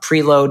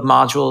preload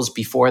modules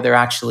before they're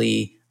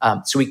actually,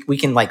 so we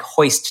can like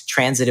hoist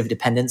transitive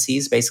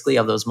dependencies basically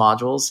of those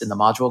modules in the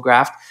module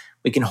graph.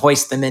 We can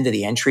hoist them into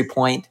the entry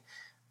point.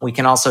 We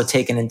can also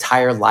take an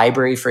entire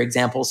library, for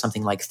example,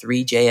 something like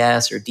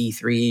Three.js or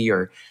D3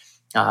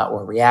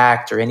 or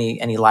React or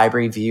any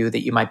library view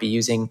that you might be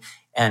using,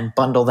 and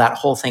bundle that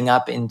whole thing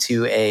up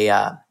into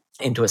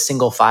a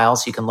single file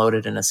so you can load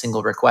it in a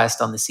single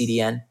request on the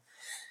CDN.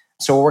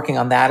 So we're working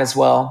on that as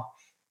well.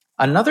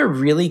 Another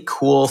really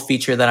cool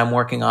feature that I'm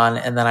working on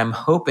and that I'm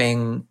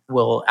hoping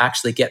will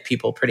actually get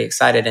people pretty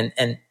excited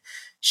and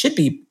should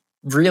be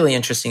really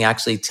interesting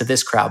actually to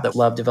this crowd that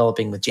love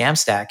developing with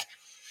Jamstack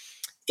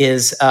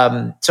is,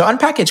 so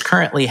Unpackage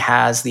currently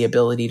has the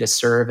ability to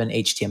serve an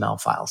HTML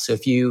file. So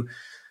if you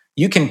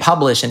can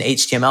publish an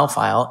HTML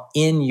file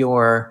in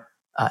your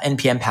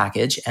NPM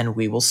package and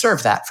we will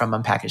serve that from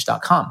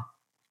unpackage.com.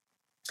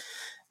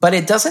 But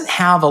it doesn't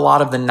have a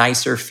lot of the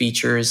nicer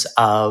features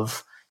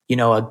of,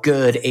 a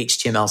good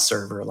HTML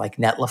server like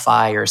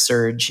Netlify or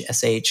Surge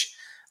SH.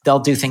 They'll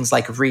do things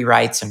like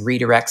rewrites and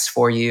redirects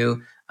for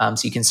you.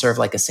 So you can serve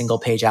like a single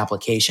page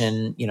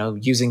application,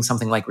 using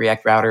something like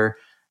React Router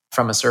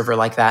from a server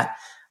like that.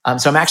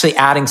 So I'm actually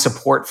adding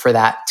support for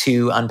that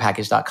to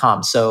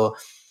unpackage.com. So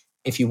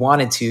if you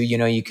wanted to,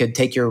 you could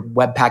take your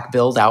Webpack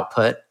build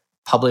output,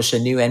 publish a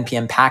new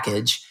NPM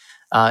package,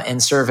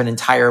 and serve an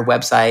entire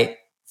website,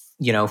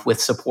 with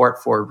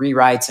support for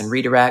rewrites and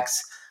redirects,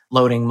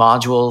 loading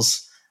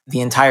modules, the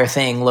entire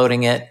thing,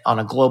 loading it on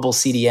a global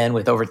CDN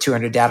with over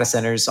 200 data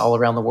centers all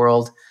around the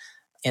world.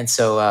 And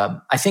so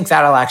I think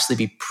that'll actually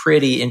be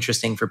pretty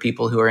interesting for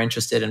people who are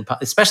interested in,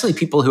 especially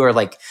people who are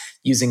like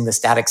using the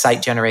static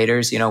site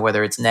generators,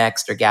 whether it's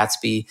Next or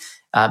Gatsby.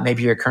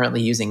 Maybe you're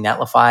currently using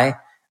Netlify.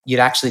 you'd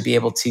actually be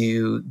able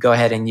to go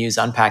ahead and use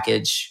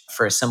Unpackage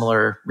for a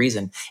similar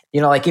reason.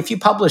 Like if you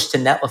publish to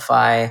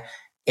Netlify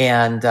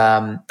and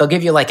they'll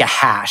give you like a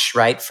hash,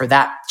 right? For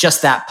that,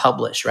 just that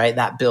publish, right?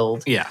 That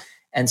build. Yeah.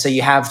 And so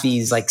you have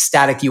these like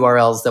static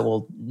URLs that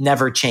will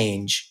never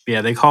change.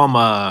 Yeah, they call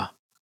them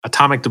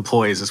atomic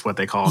deploys is what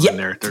they call them in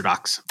their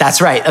docs.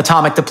 That's right,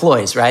 atomic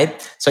deploys, right?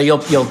 So you'll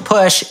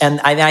push, and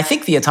I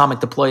think the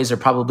atomic deploys are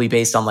probably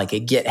based on like a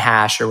Git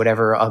hash or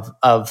whatever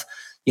of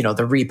the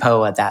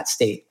repo at that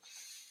state.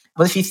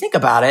 But if you think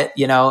about it,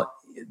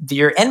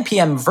 your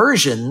NPM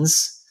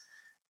versions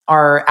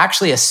are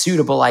actually a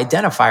suitable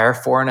identifier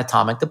for an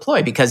atomic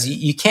deploy because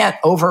you can't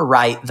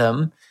overwrite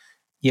them.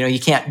 You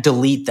can't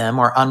delete them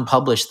or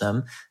unpublish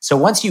them. So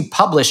once you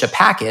publish a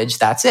package,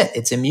 that's it.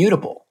 It's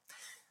immutable.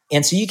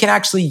 And so you can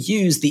actually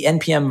use the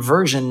NPM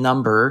version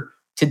number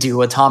to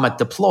do atomic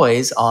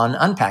deploys on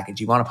Unpackage.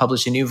 You want to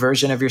publish a new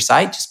version of your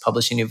site, just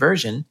publish a new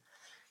version.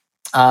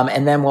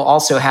 And then we'll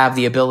also have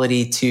the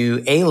ability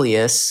to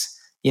alias,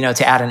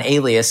 to add an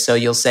alias. So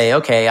you'll say,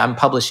 okay, I'm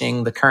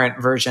publishing the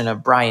current version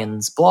of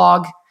Brian's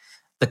blog.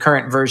 The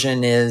current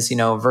version is,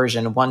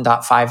 version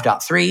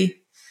 1.5.3.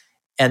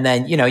 And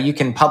then, you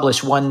can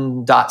publish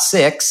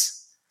 1.6,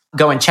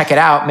 go and check it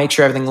out, make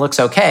sure everything looks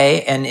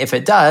okay. And if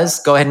it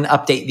does, go ahead and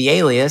update the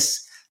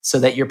alias so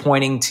that you're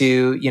pointing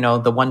to,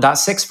 the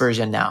 1.6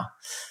 version now.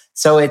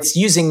 So it's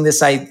using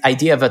this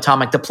idea of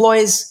atomic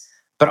deploys,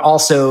 but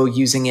also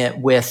using it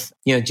with,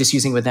 just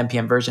using with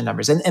NPM version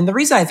numbers. And the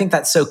reason I think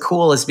that's so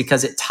cool is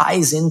because it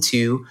ties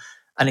into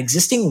an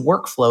existing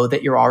workflow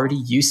that you're already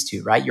used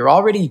to, right? You're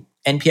already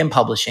NPM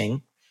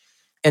publishing.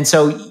 And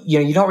so,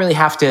 you don't really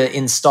have to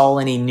install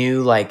any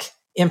new like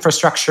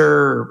infrastructure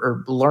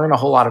or learn a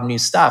whole lot of new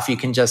stuff. You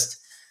can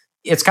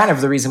it's kind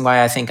of the reason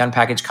why I think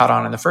Unpackage caught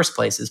on in the first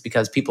place is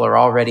because people are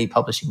already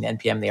publishing the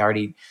NPM. They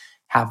already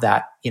have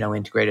that,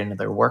 integrated into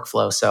their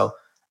workflow. So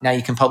now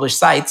you can publish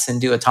sites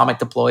and do atomic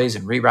deploys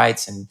and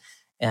rewrites and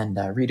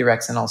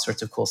redirects and all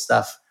sorts of cool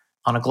stuff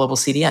on a global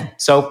CDN.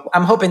 So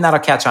I'm hoping that'll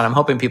catch on. I'm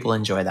hoping people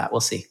enjoy that.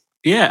 We'll see.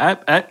 Yeah,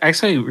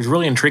 actually, it was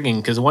really intriguing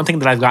because one thing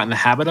that I've gotten the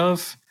habit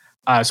of,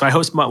 so I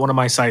host one of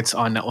my sites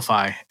on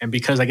Netlify, and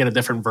because I get a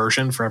different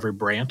version for every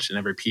branch and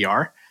every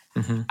PR,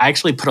 I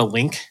actually put a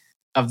link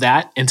of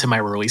that into my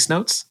release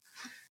notes.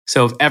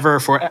 So if ever,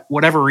 for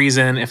whatever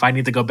reason, if I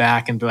need to go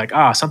back and be like,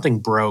 something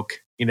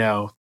broke,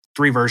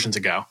 3 versions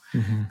ago,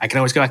 I can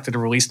always go back to the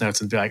release notes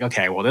and be like,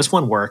 okay, well, this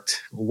one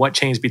worked. What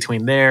changed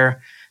between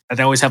there? And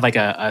I always have like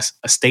a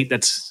state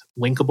that's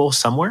linkable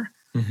somewhere.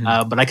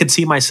 But I could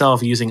see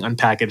myself using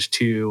Unpackage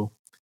to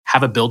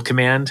have a build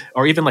command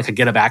or even like a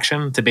GitHub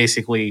action to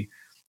basically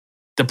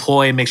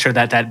deploy and make sure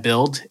that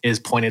build is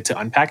pointed to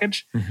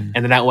Unpackage. And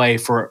then that way,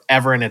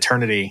 forever and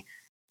eternity,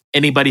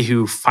 anybody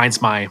who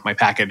finds my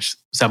package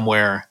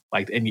somewhere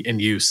like in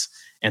use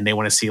and they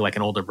want to see like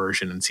an older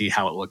version and see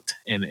how it looked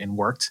and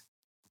worked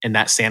in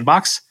that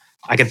sandbox,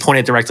 I can point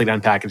it directly to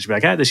Unpackage. Be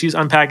like, just use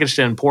Unpackage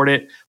to import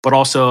it. But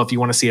also, if you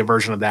want to see a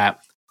version of that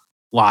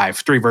live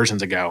 3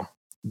 versions ago,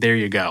 there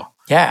you go.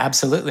 Yeah,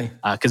 absolutely.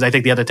 Because I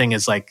think the other thing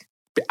is like,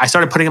 I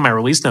started putting in my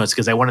release notes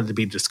because I wanted to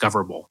be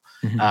discoverable.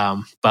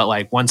 But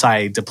like once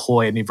I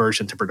deploy a new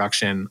version to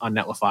production on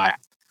Netlify,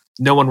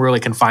 no one really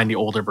can find the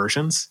older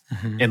versions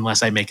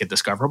unless I make it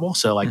discoverable.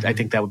 So like I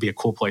think that would be a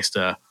cool place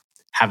to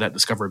have that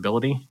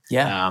discoverability.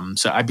 Yeah.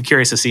 So I'd be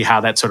curious to see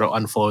how that sort of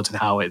unfolds and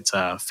how it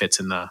fits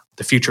in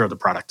the future of the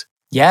product.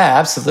 Yeah,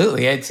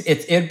 absolutely.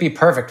 It'd be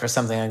perfect for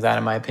something like that,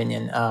 in my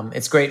opinion.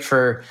 It's great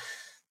for,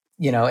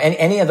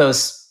 any of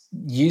those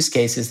use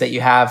cases that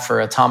you have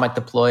for atomic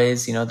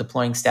deploys,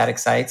 deploying static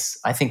sites.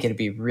 I think it'd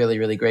be really,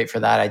 really great for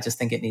that. I just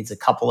think it needs a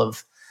couple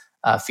of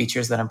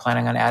features that I'm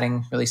planning on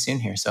adding really soon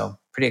here. So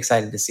pretty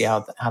excited to see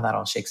how that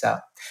all shakes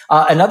out.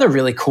 Another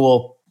really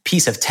cool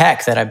piece of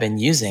tech that I've been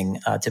using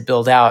to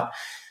build out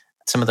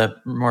some of the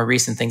more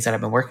recent things that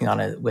I've been working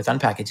on with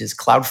Unpackage is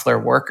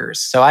Cloudflare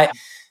Workers. So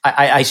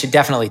I should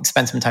definitely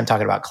spend some time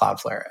talking about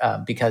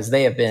Cloudflare because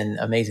they have been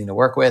amazing to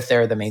work with.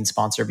 They're the main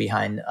sponsor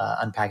behind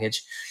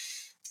Unpackage.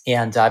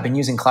 And I've been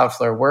using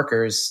Cloudflare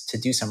Workers to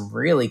do some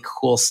really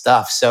cool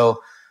stuff. So,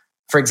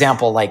 for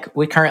example, like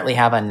we currently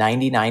have a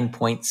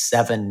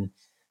 99.7%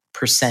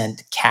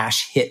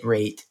 cache hit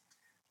rate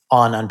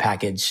on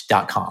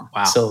unpackage.com.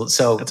 Wow.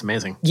 So that's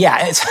amazing.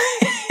 Yeah,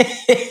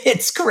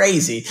 it's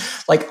crazy.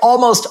 Like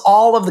almost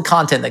all of the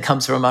content that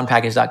comes from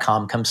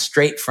unpackage.com comes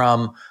straight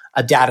from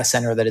a data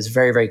center that is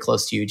very, very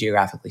close to you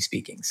geographically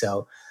speaking.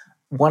 So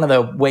one of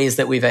the ways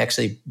that we've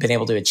actually been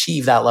able to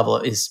achieve that level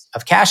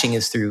of caching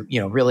is through,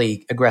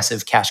 really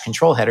aggressive cache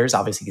control headers,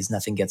 obviously because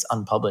nothing gets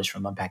unpublished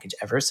from Unpackage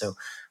ever. So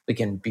we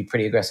can be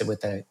pretty aggressive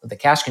with the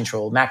cache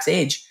control max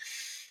age.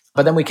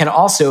 But then we can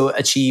also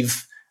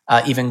achieve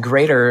even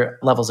greater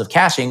levels of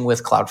caching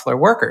with Cloudflare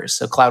Workers.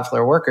 So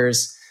Cloudflare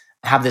Workers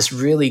have this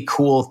really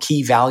cool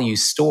key value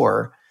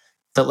store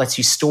that lets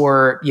you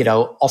store,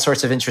 all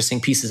sorts of interesting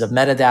pieces of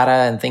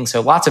metadata and things.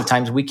 So lots of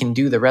times we can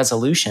do the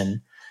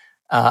resolution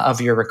of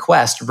your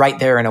request right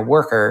there in a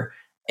worker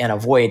and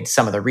avoid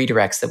some of the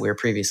redirects that we were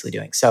previously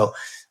doing. So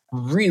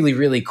really,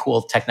 really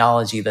cool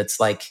technology that's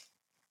like,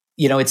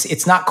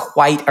 it's not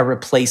quite a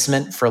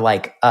replacement for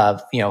like a,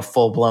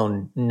 full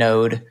blown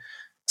Node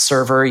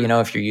server,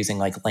 if you're using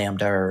like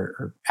Lambda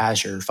or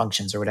Azure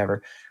functions or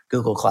whatever,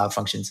 Google Cloud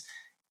Functions.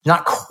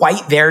 Not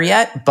quite there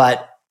yet,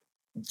 but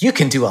you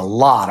can do a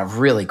lot of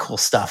really cool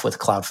stuff with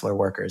Cloudflare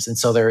Workers. And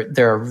so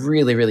they're a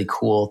really, really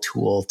cool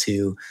tool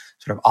to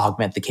sort of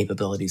augment the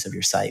capabilities of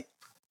your site.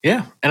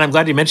 Yeah. And I'm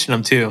glad you mentioned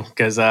them too,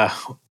 because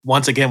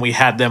once again, we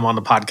had them on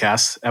the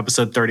podcast,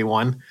 episode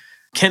 31.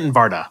 Kenton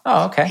Varda.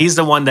 Oh, okay. He's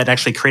the one that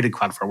actually created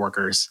Cloudflare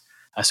Workers,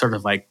 sort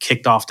of like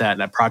kicked off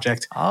that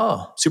project.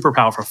 Oh. Super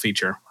powerful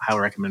feature. I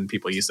highly recommend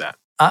people use that.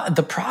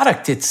 The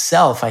product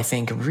itself, I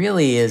think,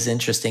 really is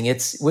interesting.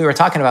 We were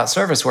talking about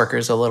service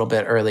workers a little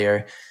bit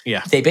earlier.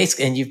 Yeah. They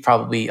basically,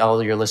 and all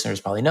of your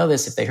listeners probably know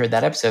this if they heard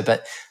that episode,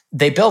 but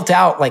they built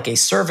out like a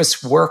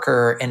service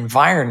worker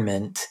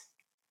environment.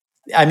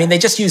 I mean, they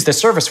just used the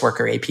service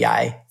worker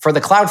API for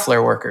the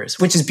Cloudflare workers,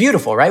 which is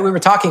beautiful, right? We were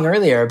talking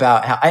earlier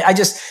about how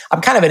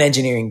I'm kind of an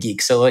engineering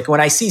geek. So like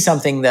when I see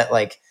something that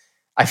like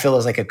I feel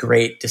is like a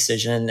great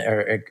decision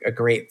or a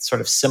great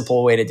sort of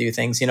simple way to do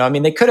things,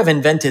 they could have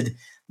invented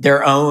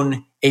their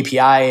own API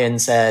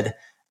and said,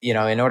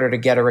 in order to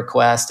get a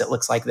request, it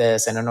looks like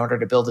this. And in order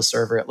to build a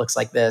server, it looks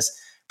like this.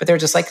 But they're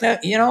just like, no,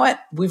 you know what?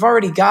 We've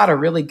already got a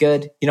really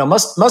good,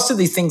 most of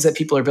these things that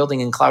people are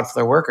building in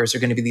Cloudflare Workers are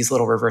going to be these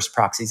little reverse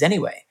proxies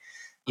anyway.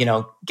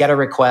 Get a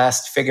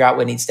request, figure out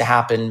what needs to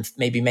happen,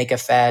 maybe make a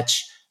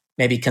fetch,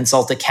 maybe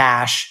consult a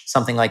cache,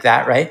 something like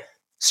that, right?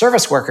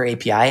 Service Worker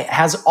API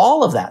has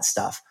all of that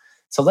stuff.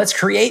 So let's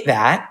create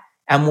that.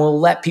 And we'll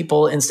let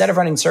people, instead of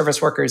running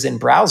service workers in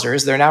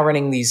browsers, they're now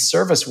running these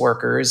service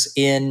workers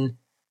in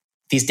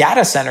these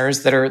data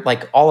centers that are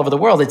like all over the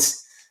world.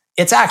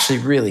 It's actually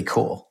really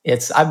cool.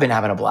 I've been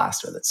having a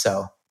blast with it.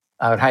 So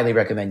I would highly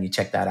recommend you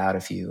check that out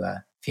if you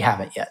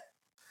haven't yet.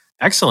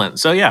 Excellent.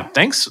 So yeah,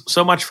 thanks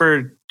so much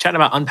for chatting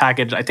about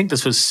Unpackaged. I think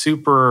this was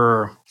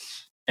super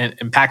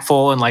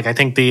impactful, and like I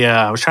think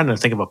I was trying to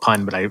think of a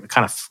pun, but I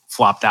kind of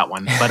flopped that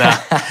one. But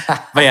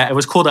but yeah, it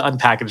was cool to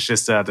unpackage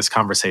just this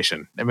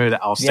conversation. Maybe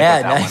I'll stick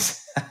with that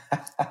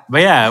one.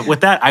 But yeah,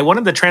 with that, I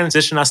wanted to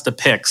transition us to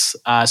picks.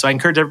 So I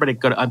encourage everybody to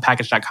go to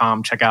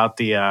unpackaged.com, check out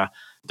the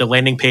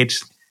landing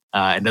page,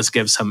 and just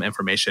give some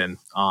information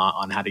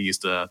on how to use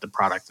the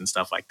product and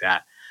stuff like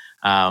that.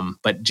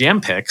 But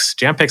jam picks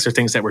are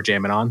things that we're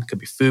jamming on. Could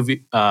be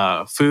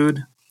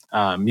food,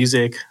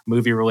 music,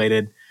 movie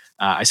related.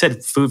 I said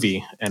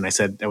foovie, and I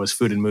said that was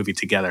food and movie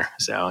together.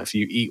 So if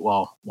you eat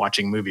while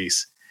watching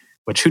movies,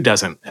 which who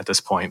doesn't at this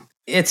point?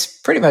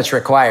 It's pretty much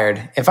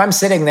required. If I'm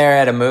sitting there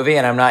at a movie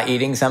and I'm not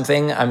eating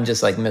something, I'm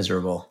just like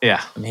miserable.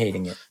 Yeah. I'm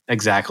hating it.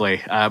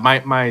 Exactly.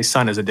 My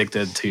son is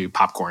addicted to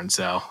popcorn,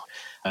 so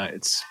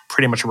it's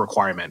pretty much a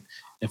requirement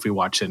if we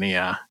watch any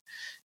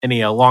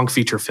long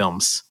feature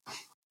films.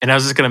 And I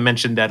was just going to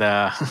mention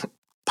that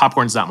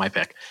popcorn's not my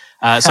pick.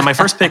 So my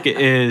first pick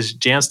is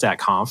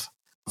Jamstack.conf.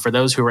 For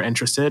those who are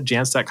interested,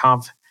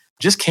 Jamstack.conf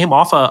just came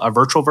off a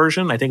virtual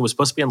version. I think it was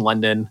supposed to be in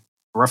London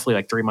roughly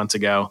like 3 months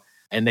ago.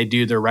 And they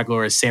do their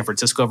regular San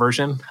Francisco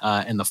version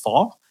in the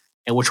fall,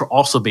 and which will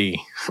also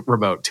be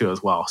remote too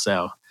as well.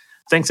 So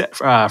thanks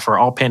for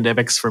all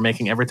pandemics for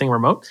making everything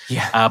remote.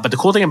 Yeah. But the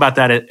cool thing about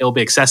that, it'll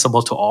be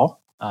accessible to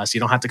all. So you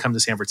don't have to come to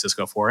San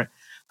Francisco for it.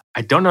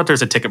 I don't know if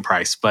there's a ticket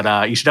price,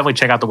 but you should definitely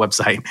check out the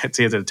website and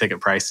see if there's a ticket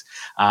price.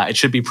 It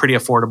should be pretty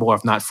affordable,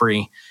 if not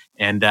free.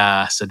 And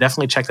so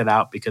definitely check that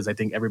out, because I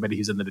think everybody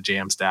who's into the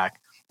Jamstack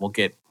will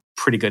get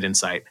pretty good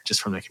insight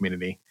just from the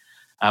community.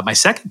 My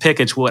second pick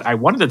is what I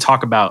wanted to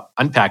talk about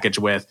Unpackaged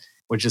with,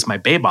 which is my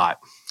Baybot.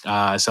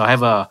 So I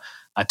have a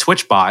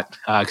Twitch bot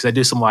because I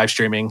do some live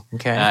streaming.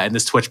 Okay. And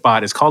this Twitch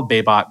bot is called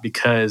Baybot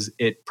because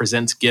it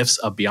presents GIFs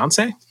of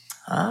Beyonce.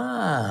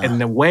 And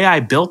the way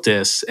I built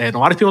this, and a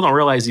lot of people don't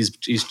realize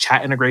these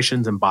chat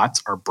integrations and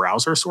bots are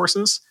browser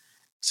sources.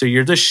 So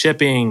you're just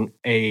shipping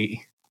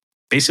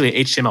basically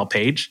an HTML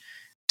page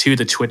to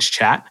the Twitch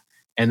chat,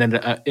 and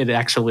then it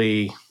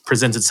actually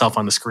presents itself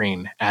on the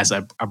screen as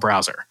a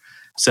browser.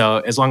 So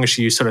as long as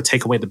you sort of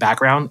take away the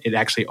background, it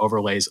actually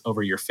overlays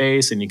over your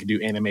face, and you can do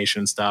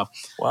animation stuff.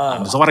 Wow.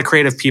 There's a lot of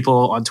creative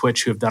people on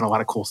Twitch who have done a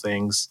lot of cool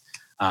things.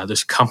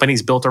 There's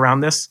companies built around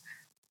this.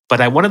 But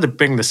I wanted to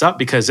bring this up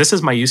because this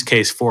is my use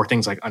case for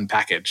things like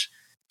Unpackaged.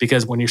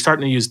 Because when you're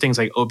starting to use things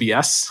like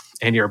OBS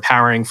and you're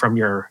powering from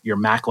your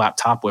Mac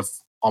laptop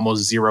with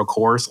almost 0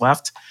 cores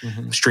left,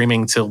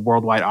 streaming to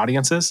worldwide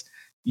audiences,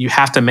 you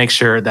have to make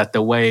sure that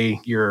the way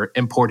you're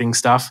importing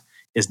stuff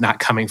is not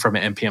coming from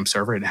an NPM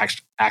server. It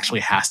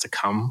actually has to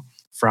come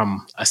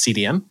from a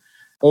CDN,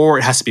 or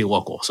it has to be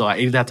local. So I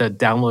either have to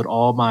download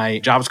all my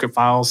JavaScript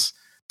files,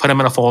 put them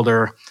in a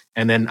folder,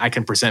 and then I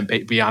can present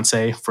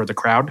Beyonce for the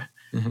crowd.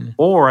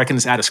 Or I can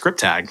just add a script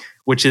tag,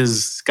 which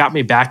has got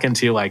me back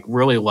into like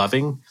really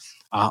loving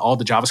all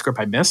the JavaScript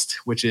I missed,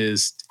 which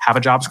is have a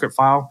JavaScript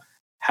file,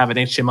 have an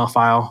HTML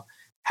file,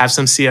 have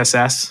some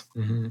CSS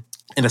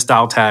and a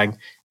style tag,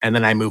 and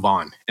then I move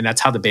on. And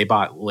that's how the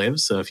Baybot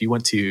lives. So if you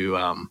went to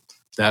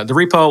the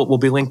repo will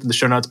be linked in the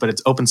show notes, but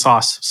it's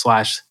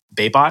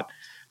OpenSauce/Baybot.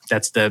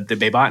 That's the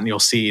Baybot, and you'll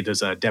see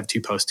there's a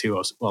Dev2 post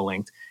too well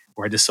linked,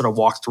 where I just sort of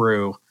walk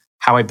through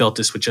how I built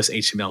this with just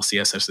HTML,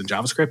 CSS, and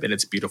JavaScript, and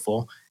it's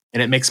beautiful.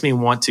 And it makes me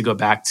want to go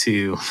back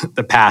to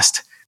the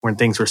past when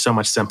things were so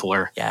much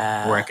simpler,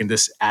 where I can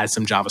just add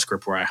some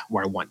JavaScript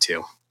where I want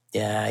to.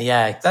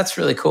 Yeah. That's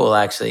really cool,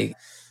 actually.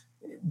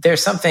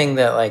 There's something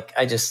that like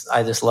I just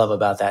love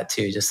about that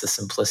too, just the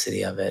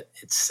simplicity of it.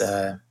 It's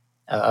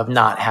of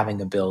not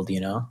having a build,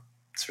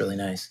 It's really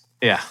nice.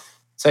 Yeah.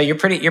 So you're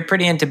pretty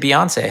into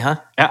Beyonce, huh?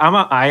 Yeah,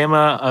 I am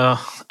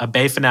a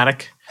Bey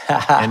fanatic.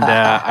 And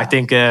I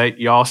think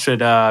y'all should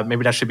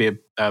maybe that should be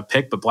a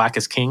pick. But Black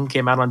is King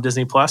came out on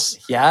Disney Plus.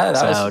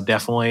 Yeah,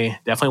 definitely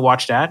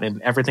watch that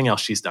and everything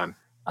else she's done.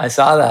 I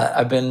saw that.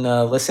 I've been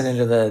listening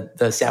to the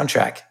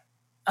soundtrack.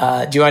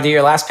 Do you want to do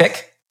your last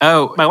pick?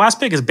 Oh, my last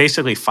pick is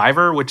basically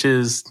Fiverr, which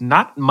is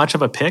not much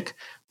of a pick,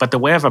 but the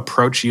way I've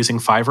approached using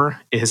Fiverr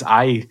is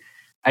I've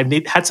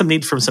had some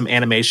need for some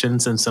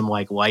animations and some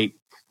like light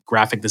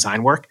graphic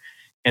design work.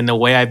 And the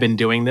way I've been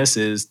doing this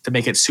is to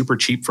make it super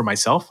cheap for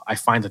myself. I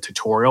find a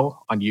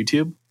tutorial on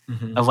YouTube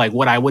of like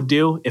what I would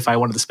do if I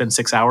wanted to spend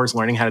 6 hours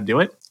learning how to do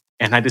it.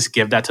 And I just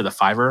give that to the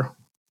Fiverr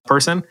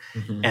person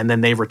and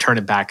then they return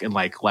it back in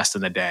like less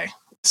than a day.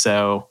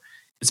 So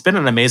it's been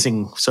an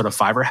amazing sort of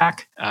Fiverr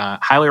hack.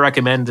 Highly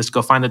recommend just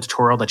go find a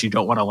tutorial that you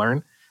don't want to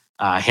learn.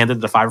 Hand it to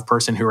the Fiverr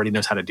person who already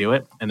knows how to do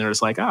it. And they're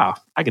just like, I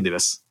can do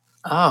this.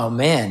 Oh,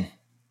 man.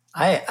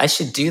 I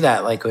should do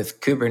that like with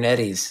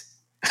Kubernetes.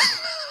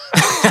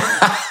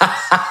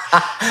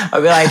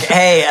 I'll be like,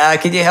 hey,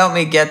 can you help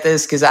me get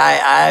this? Because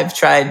I've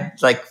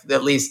tried like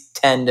at least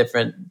 10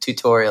 different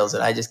tutorials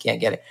and I just can't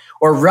get it.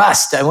 Or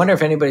Rust. I wonder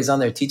if anybody's on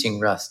there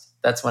teaching Rust.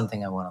 That's one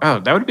thing I want to learn. Oh,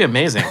 that would be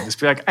amazing. Just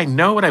be like, I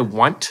know what I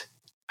want.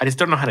 I just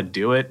don't know how to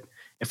do it.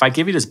 If I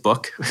give you this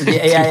book,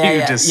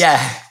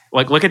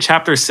 like look at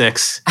chapter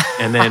 6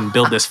 and then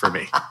build this for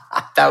me.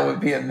 That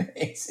would be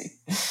amazing.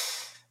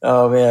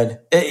 Oh man.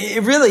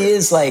 It really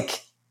is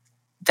like,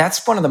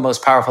 that's one of the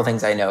most powerful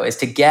things I know is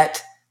to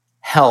get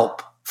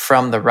help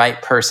from the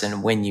right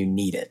person when you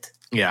need it.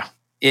 Yeah.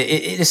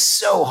 It is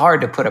so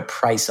hard to put a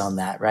price on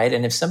that, right?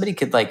 And if somebody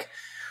could like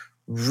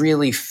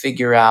really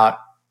figure out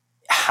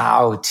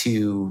how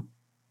to,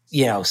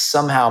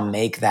 somehow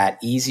make that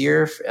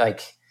easier,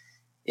 like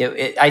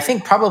I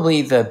think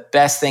probably the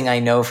best thing I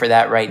know for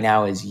that right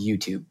now is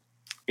YouTube.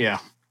 Yeah.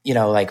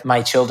 Like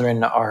my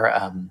children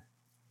are,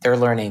 they're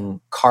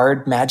learning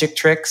card magic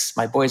tricks.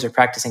 My boys are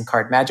practicing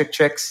card magic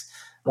tricks.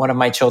 One of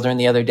my children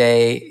the other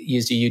day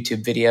used a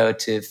YouTube video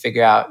to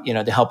figure out,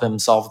 to help him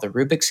solve the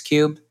Rubik's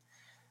Cube.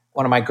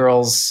 One of my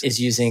girls is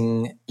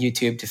using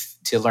YouTube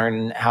to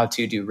learn how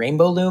to do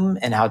rainbow loom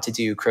and how to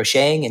do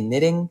crocheting and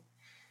knitting,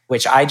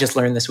 which I just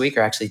learned this week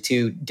are actually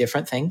two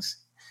different things.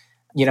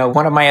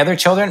 One of my other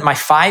children, my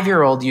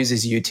 5-year-old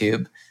uses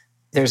YouTube.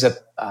 There's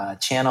a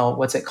channel,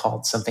 what's it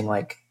called? Something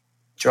like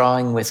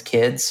Drawing with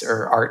Kids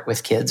or Art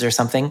with Kids or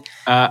something.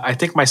 I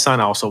think my son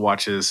also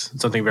watches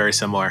something very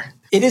similar.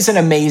 It is an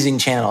amazing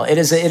channel. It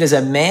is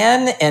a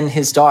man and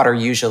his daughter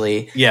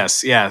usually.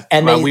 Yes, yeah.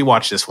 And we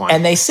watch this one.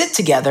 And they sit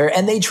together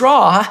and they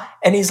draw.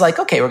 And he's like,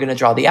 okay, we're going to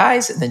draw the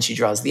eyes. And then she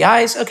draws the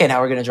eyes. Okay, now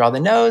we're going to draw the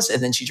nose.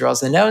 And then she draws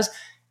the nose.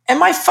 And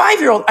my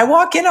 5-year-old, I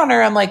walk in on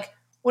her. I'm like,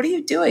 what are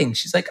you doing?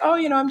 She's like, oh,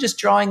 I'm just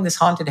drawing this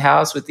haunted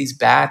house with these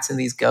bats and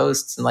these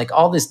ghosts and like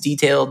all this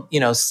detailed,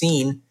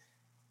 scene.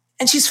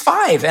 And she's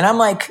 5. And I'm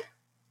like,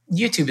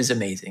 YouTube is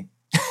amazing.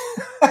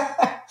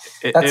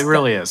 It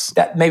really is.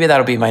 Maybe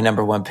that'll be my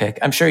number one pick.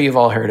 I'm sure you've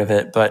all heard of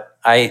it, but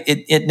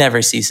it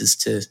never ceases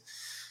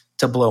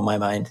to blow my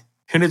mind.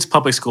 Who needs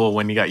public school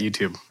when you got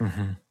YouTube?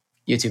 Mm-hmm.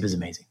 YouTube is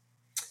amazing.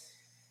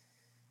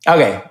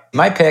 Okay,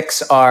 my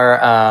picks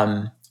are,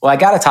 I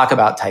got to talk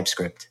about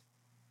TypeScript.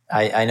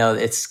 I know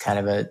it's kind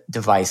of a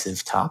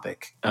divisive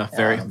topic.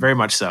 Very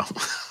much so.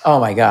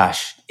 Oh my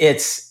gosh.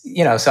 It's,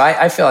 so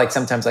I feel like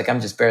sometimes like I'm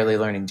just barely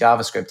learning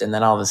JavaScript and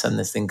then all of a sudden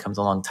this thing comes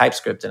along,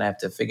 TypeScript, and I have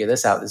to figure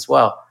this out as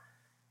well.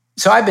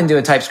 So I've been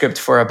doing TypeScript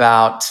for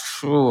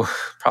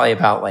probably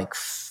about like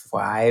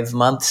 5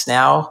 months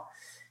now.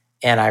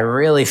 And I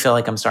really feel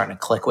like I'm starting to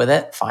click with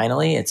it.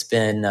 Finally, it's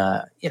been,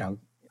 a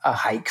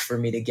hike for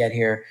me to get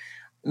here.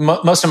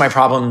 Most of my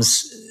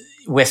problems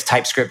with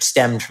TypeScript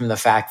stemmed from the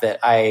fact that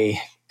I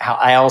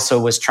also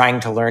was trying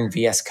to learn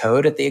VS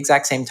Code at the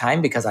exact same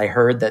time because I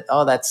heard that,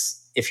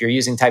 if you're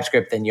using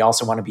TypeScript, then you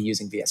also want to be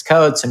using VS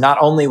Code. So not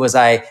only was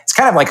it's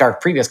kind of like our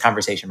previous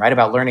conversation, right?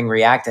 About learning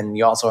React and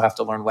you also have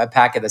to learn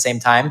Webpack at the same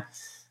time.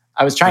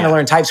 I was trying to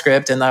learn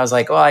TypeScript and I was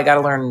like, I got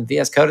to learn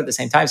VS Code at the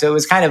same time. So it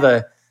was kind of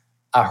a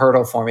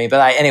hurdle for me. But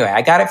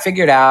I got it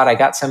figured out. I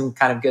got some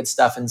kind of good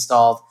stuff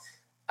installed.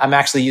 I'm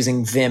actually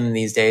using Vim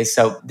these days.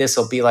 So this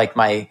will be like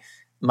the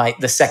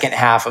second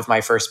half of my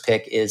first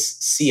pick is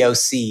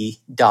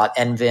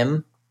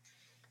coc.nvim.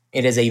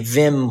 It is a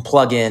Vim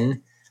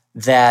plugin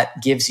that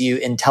gives you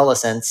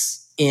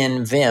IntelliSense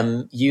in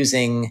Vim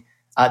using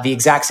the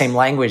exact same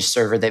language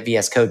server that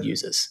VS Code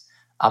uses.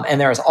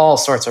 And there's all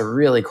sorts of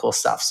really cool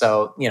stuff.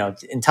 So,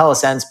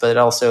 IntelliSense, but it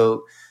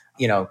also,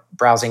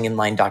 browsing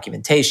inline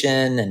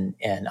documentation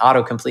and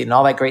autocomplete and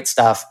all that great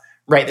stuff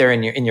right there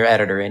in your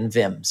editor in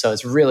Vim. So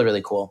it's really,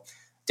 really cool.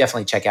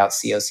 definitely check out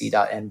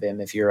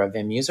coc.nvim if you're a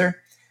Vim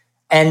user.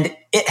 And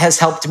it has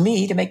helped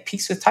me to make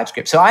peace with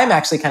TypeScript. So I'm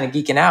actually kind of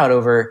geeking out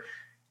over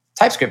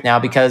TypeScript now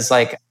because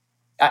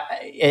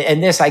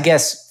and this, I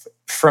guess,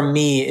 from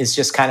me is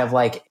just kind of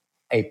like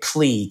a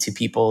plea to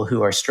people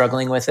who are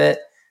struggling with it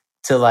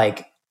to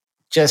like,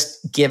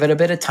 just give it a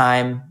bit of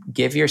time,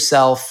 give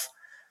yourself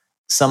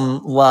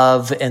some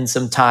love and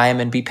some time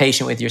and be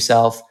patient with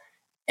yourself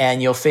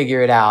and you'll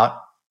figure it out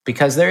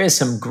because there is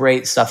some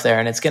great stuff there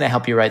and it's going to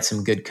help you write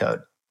some good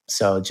code.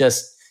 So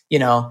just,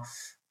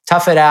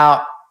 tough it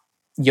out.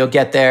 You'll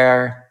get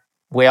there.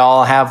 We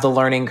all have the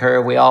learning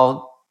curve. We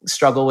all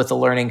struggle with the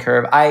learning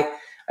curve. I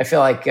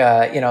feel like,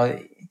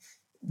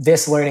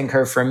 this learning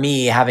curve for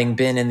me, having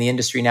been in the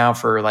industry now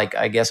for like,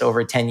 I guess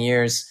over 10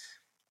 years,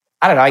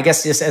 I don't know. I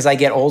guess just as I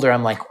get older,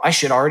 I'm like, I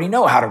should already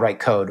know how to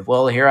write code.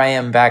 Well, here I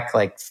am back,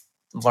 like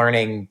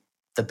learning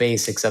the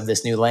basics of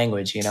this new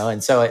language,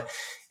 and so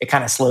it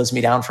kind of slows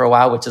me down for a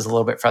while, which is a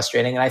little bit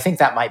frustrating. And I think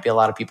that might be a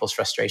lot of people's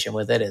frustration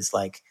with it is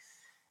like,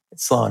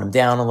 it's slowing them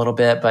down a little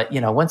bit. But,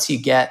 once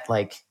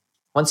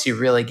you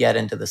really get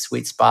into the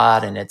sweet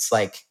spot and it's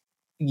like,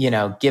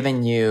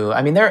 giving you,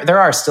 I mean, there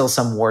are still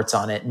some warts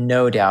on it,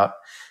 no doubt.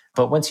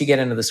 But once you get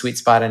into the sweet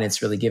spot and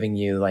it's really giving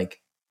you like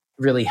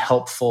really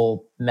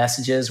helpful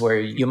messages where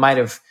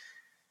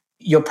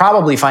you'll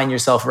probably find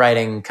yourself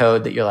writing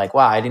code that you're like,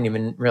 wow, I didn't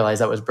even realize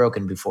that was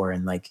broken before.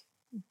 And like,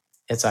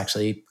 it's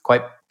actually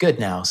quite good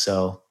now.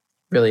 So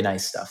really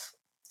nice stuff.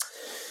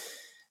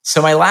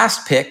 So my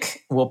last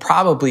pick will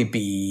probably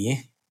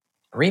be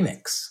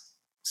Remix.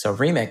 So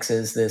Remix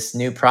is this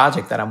new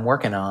project that I'm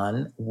working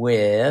on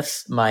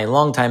with my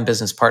longtime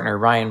business partner,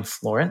 Ryan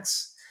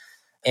Florence.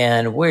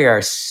 And we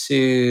are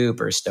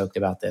super stoked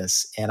about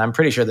this. And I'm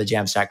pretty sure the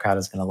Jamstack crowd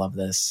is going to love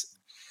this.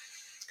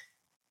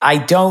 I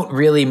don't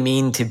really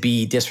mean to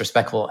be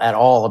disrespectful at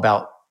all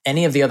about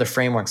any of the other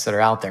frameworks that are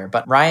out there.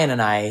 But Ryan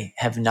and I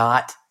have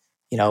not,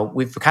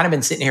 we've kind of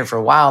been sitting here for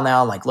a while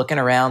now, like looking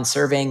around,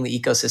 surveying the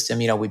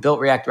ecosystem. We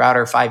built React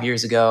Router 5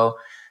 years ago,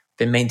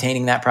 been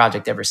maintaining that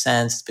project ever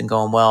since. It's been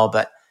going well.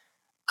 But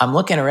I'm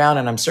looking around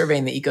and I'm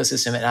surveying the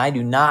ecosystem and I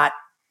do not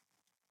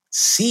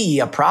see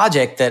a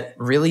project that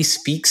really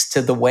speaks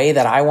to the way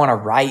that I want to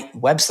write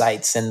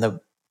websites and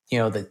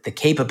the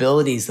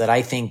capabilities that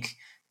I think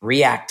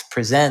React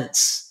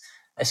presents,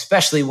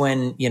 especially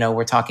when,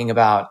 we're talking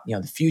about,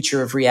 the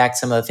future of React,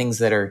 some of the things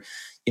that are,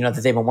 that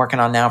they've been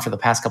working on now for the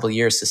past couple of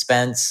years,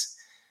 Suspense.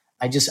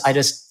 I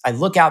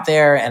look out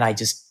there and I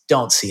just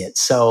don't see it.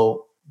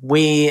 So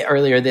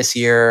earlier this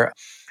year,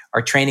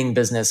 our training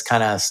business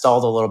kind of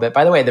stalled a little bit.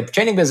 By the way, the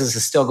training business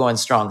is still going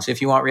strong. So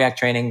if you want React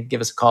training,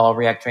 give us a call,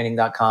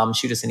 reacttraining.com,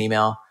 shoot us an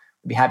email.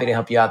 We'd be happy to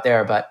help you out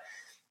there. But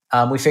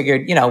we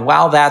figured,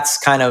 while that's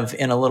kind of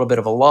in a little bit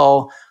of a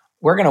lull,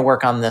 we're going to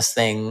work on this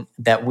thing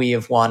that we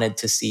have wanted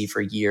to see for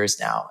years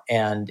now.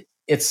 And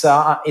it's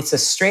a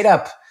straight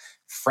up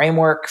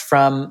framework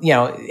from,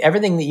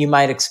 everything that you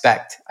might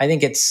expect. I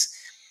think it's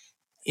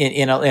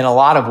in a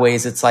lot of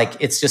ways,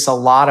 it's just a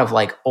lot of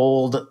like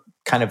old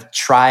kind of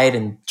tried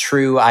and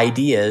true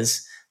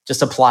ideas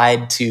just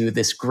applied to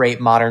this great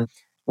modern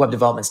web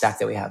development stack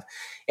that we have.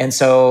 And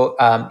so,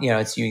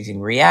 it's using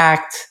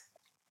React.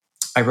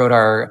 I wrote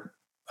our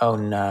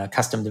own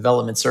custom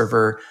development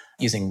server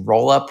using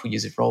Rollup. We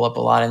use Rollup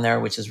a lot in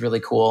there, which is really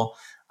cool.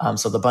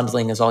 So the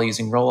bundling is all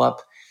using Rollup.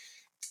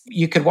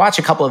 You could watch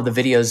a couple of the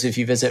videos if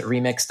you visit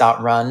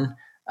remix.run.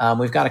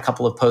 We've got a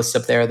couple of posts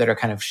up there that are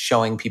kind of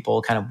showing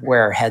people kind of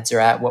where our heads are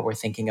at, what we're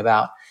thinking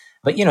about.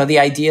 But, the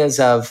ideas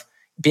of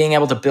being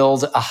able to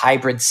build a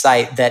hybrid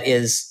site that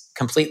is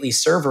completely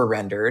server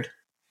rendered,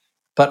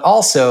 but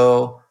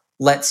also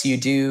lets you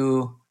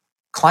do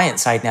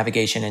client-side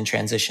navigation and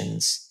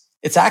transitions.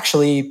 It's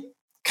actually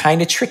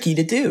kind of tricky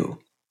to do.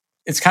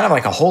 It's kind of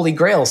like a holy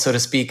grail, so to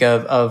speak,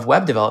 of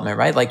web development,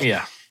 right? Like,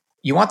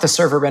 you want the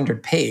server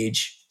rendered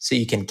page so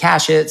you can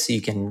cache it, so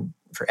you can,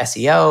 for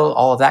SEO,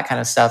 all of that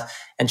kind of stuff.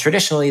 And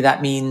traditionally,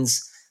 that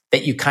means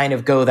that you kind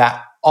of go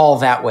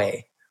that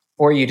way.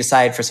 Or you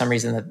decide for some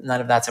reason that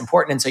none of that's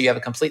important. And so you have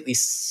a completely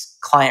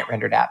client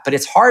rendered app. But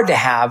it's hard to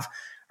have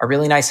a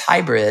really nice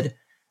hybrid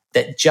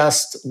that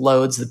just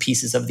loads the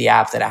pieces of the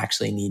app that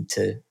actually need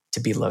to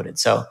be loaded.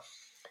 So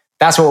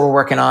that's what we're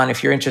working on.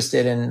 If you're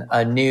interested in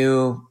a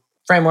new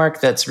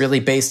framework that's really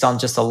based on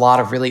just a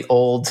lot of really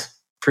old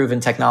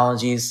proven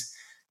technologies,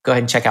 go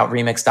ahead and check out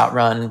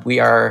remix.run. We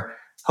are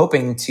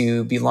hoping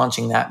to be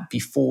launching that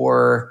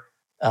before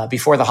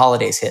the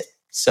holidays hit.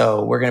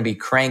 So we're going to be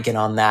cranking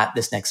on that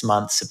this next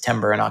month,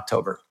 September and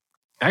October.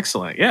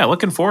 Excellent. Yeah,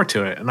 looking forward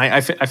to it. And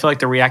I feel like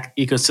the React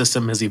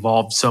ecosystem has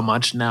evolved so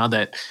much now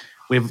that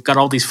we've got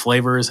all these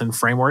flavors and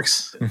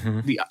frameworks.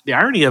 Mm-hmm. The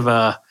irony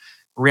of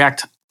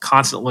React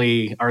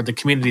constantly, or the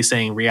community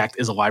saying React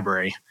is a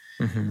library.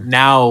 Mm-hmm.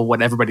 Now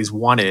what everybody's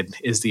wanted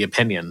is the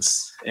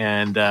opinions.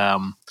 And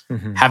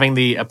having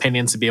the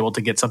opinions to be able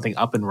to get something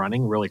up and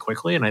running really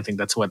quickly. And I think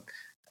that's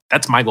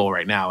my goal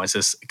right now is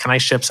this, can I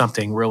ship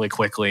something really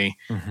quickly?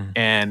 Mm-hmm.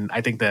 And I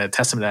think the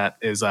testament to that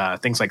is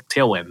things like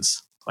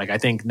Tailwinds. Like, I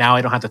think now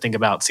I don't have to think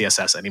about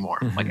CSS anymore,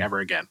 like ever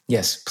again.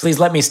 Yes. Please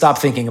let me stop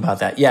thinking about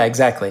that. Yeah,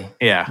 exactly.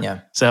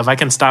 Yeah. So if I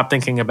can stop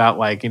thinking about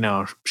like,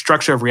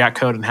 structure of React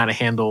code and how to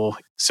handle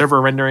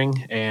server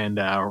rendering and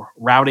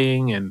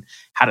routing and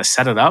how to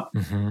set it up,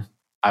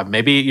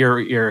 maybe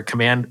your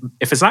command,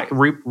 if it's not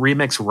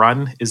remix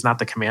run is not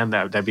the command,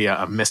 that'd be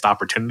a missed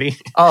opportunity.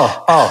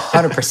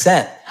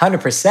 100%.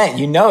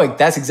 100%.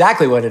 That's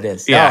exactly what it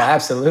is. Yeah. Oh,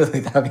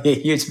 absolutely. That would be a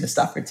huge missed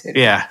opportunity.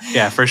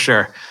 Yeah, for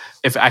sure.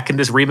 If I can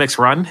just remix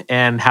run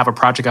and have a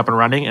project up and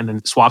running and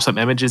then swap some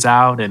images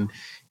out and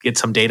get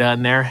some data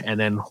in there and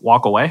then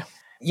walk away.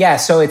 Yeah,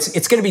 so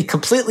it's going to be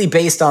completely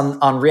based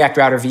on React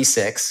Router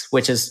v6,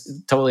 which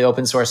is totally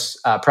open source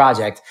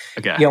project.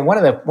 Okay. One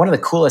of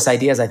the coolest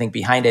ideas I think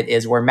behind it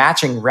is we're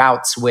matching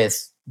routes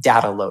with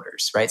data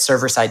loaders, right?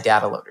 Server side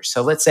data loaders.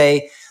 So let's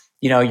say,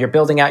 you're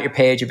building out your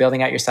page, you're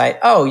building out your site.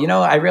 Oh,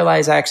 I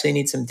realize I actually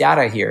need some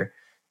data here.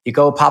 You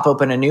go pop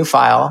open a new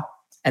file,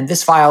 and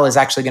this file is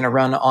actually going to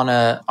run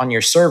on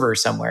your server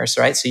somewhere.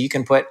 So, right, so you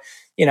can put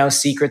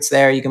secrets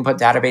there. You can put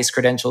database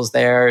credentials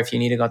there. If you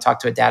need to go talk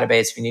to a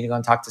database, if you need to go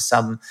and talk to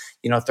some,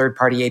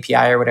 third-party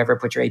API or whatever,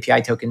 put your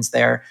API tokens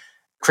there.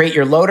 Create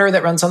your loader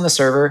that runs on the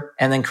server,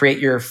 and then create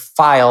your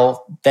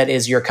file that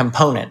is your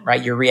component,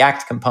 right? Your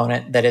React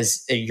component that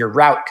is your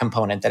route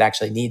component that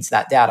actually needs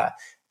that data.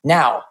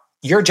 Now,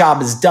 your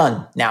job is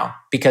done now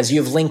because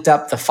you've linked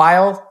up the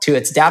file to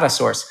its data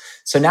source.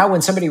 So now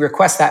when somebody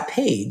requests that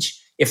page,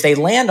 if they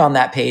land on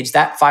that page,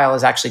 that file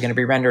is actually going to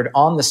be rendered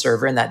on the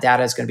server, and that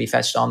data is going to be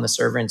fetched on the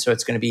server. And so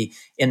it's going to be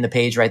in the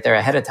page right there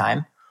ahead of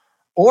time.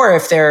 Or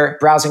if they're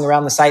browsing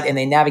around the site and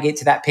they navigate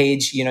to that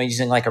page,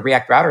 using like a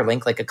React Router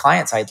link, like a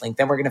client-side link,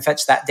 then we're going to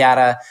fetch that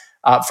data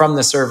from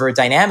the server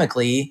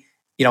dynamically,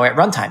 at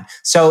runtime.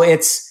 So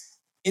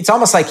it's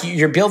almost like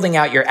you're building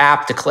out your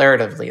app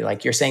declaratively.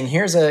 Like you're saying,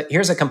 here's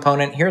a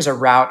component, here's a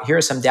route,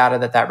 here's some data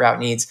that route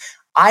needs.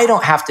 I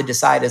don't have to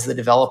decide as the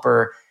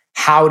developer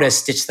how to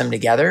stitch them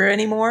together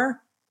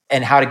anymore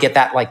and how to get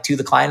that like to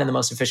the client in the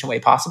most efficient way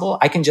possible.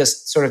 I can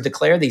just sort of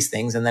declare these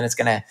things, and then it's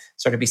going to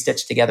sort of be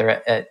stitched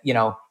together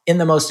in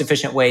the most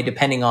efficient way,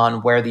 depending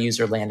on where the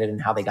user landed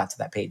and how they got to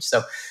that page.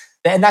 So,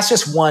 and that's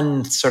just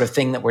one sort of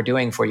thing that we're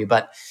doing for you.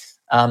 But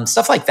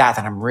stuff like that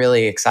I'm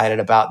really excited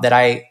about, that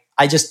I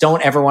just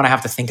don't ever want to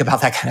have to think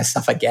about that kind of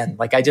stuff again.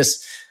 Like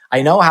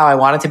I know how I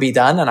want it to be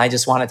done, and I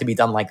just want it to be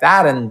done like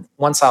that. And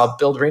once I'll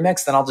build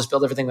Remix, then I'll just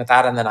build everything with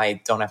that, and then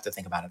I don't have to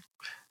think about it.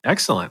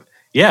 Excellent.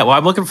 Yeah, well,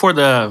 I'm looking forward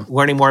to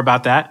learning more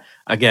about that.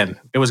 Again,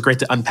 it was great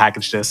to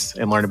unpackage this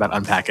and learn about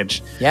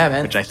unpackage. Yeah,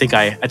 man. Which I think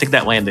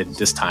that landed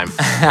this time.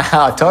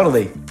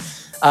 Totally.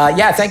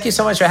 Thank you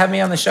so much for having me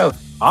on the show.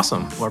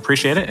 Awesome. Well, I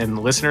appreciate it. And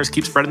listeners,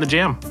 keep spreading the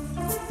jam.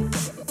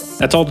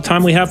 That's all the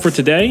time we have for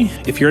today.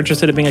 If you're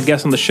interested in being a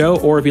guest on the show,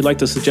 or if you'd like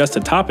to suggest a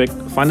topic,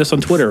 find us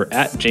on Twitter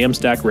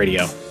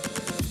 @JamstackRadio.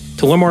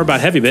 To learn more about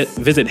HeavyBit,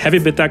 visit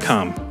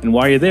heavybit.com. And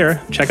while you're there,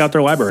 check out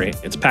their library.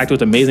 It's packed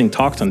with amazing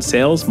talks on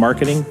sales,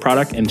 marketing,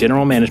 product, and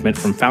general management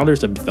from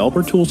founders of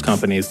developer tools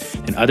companies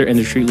and other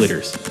industry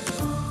leaders.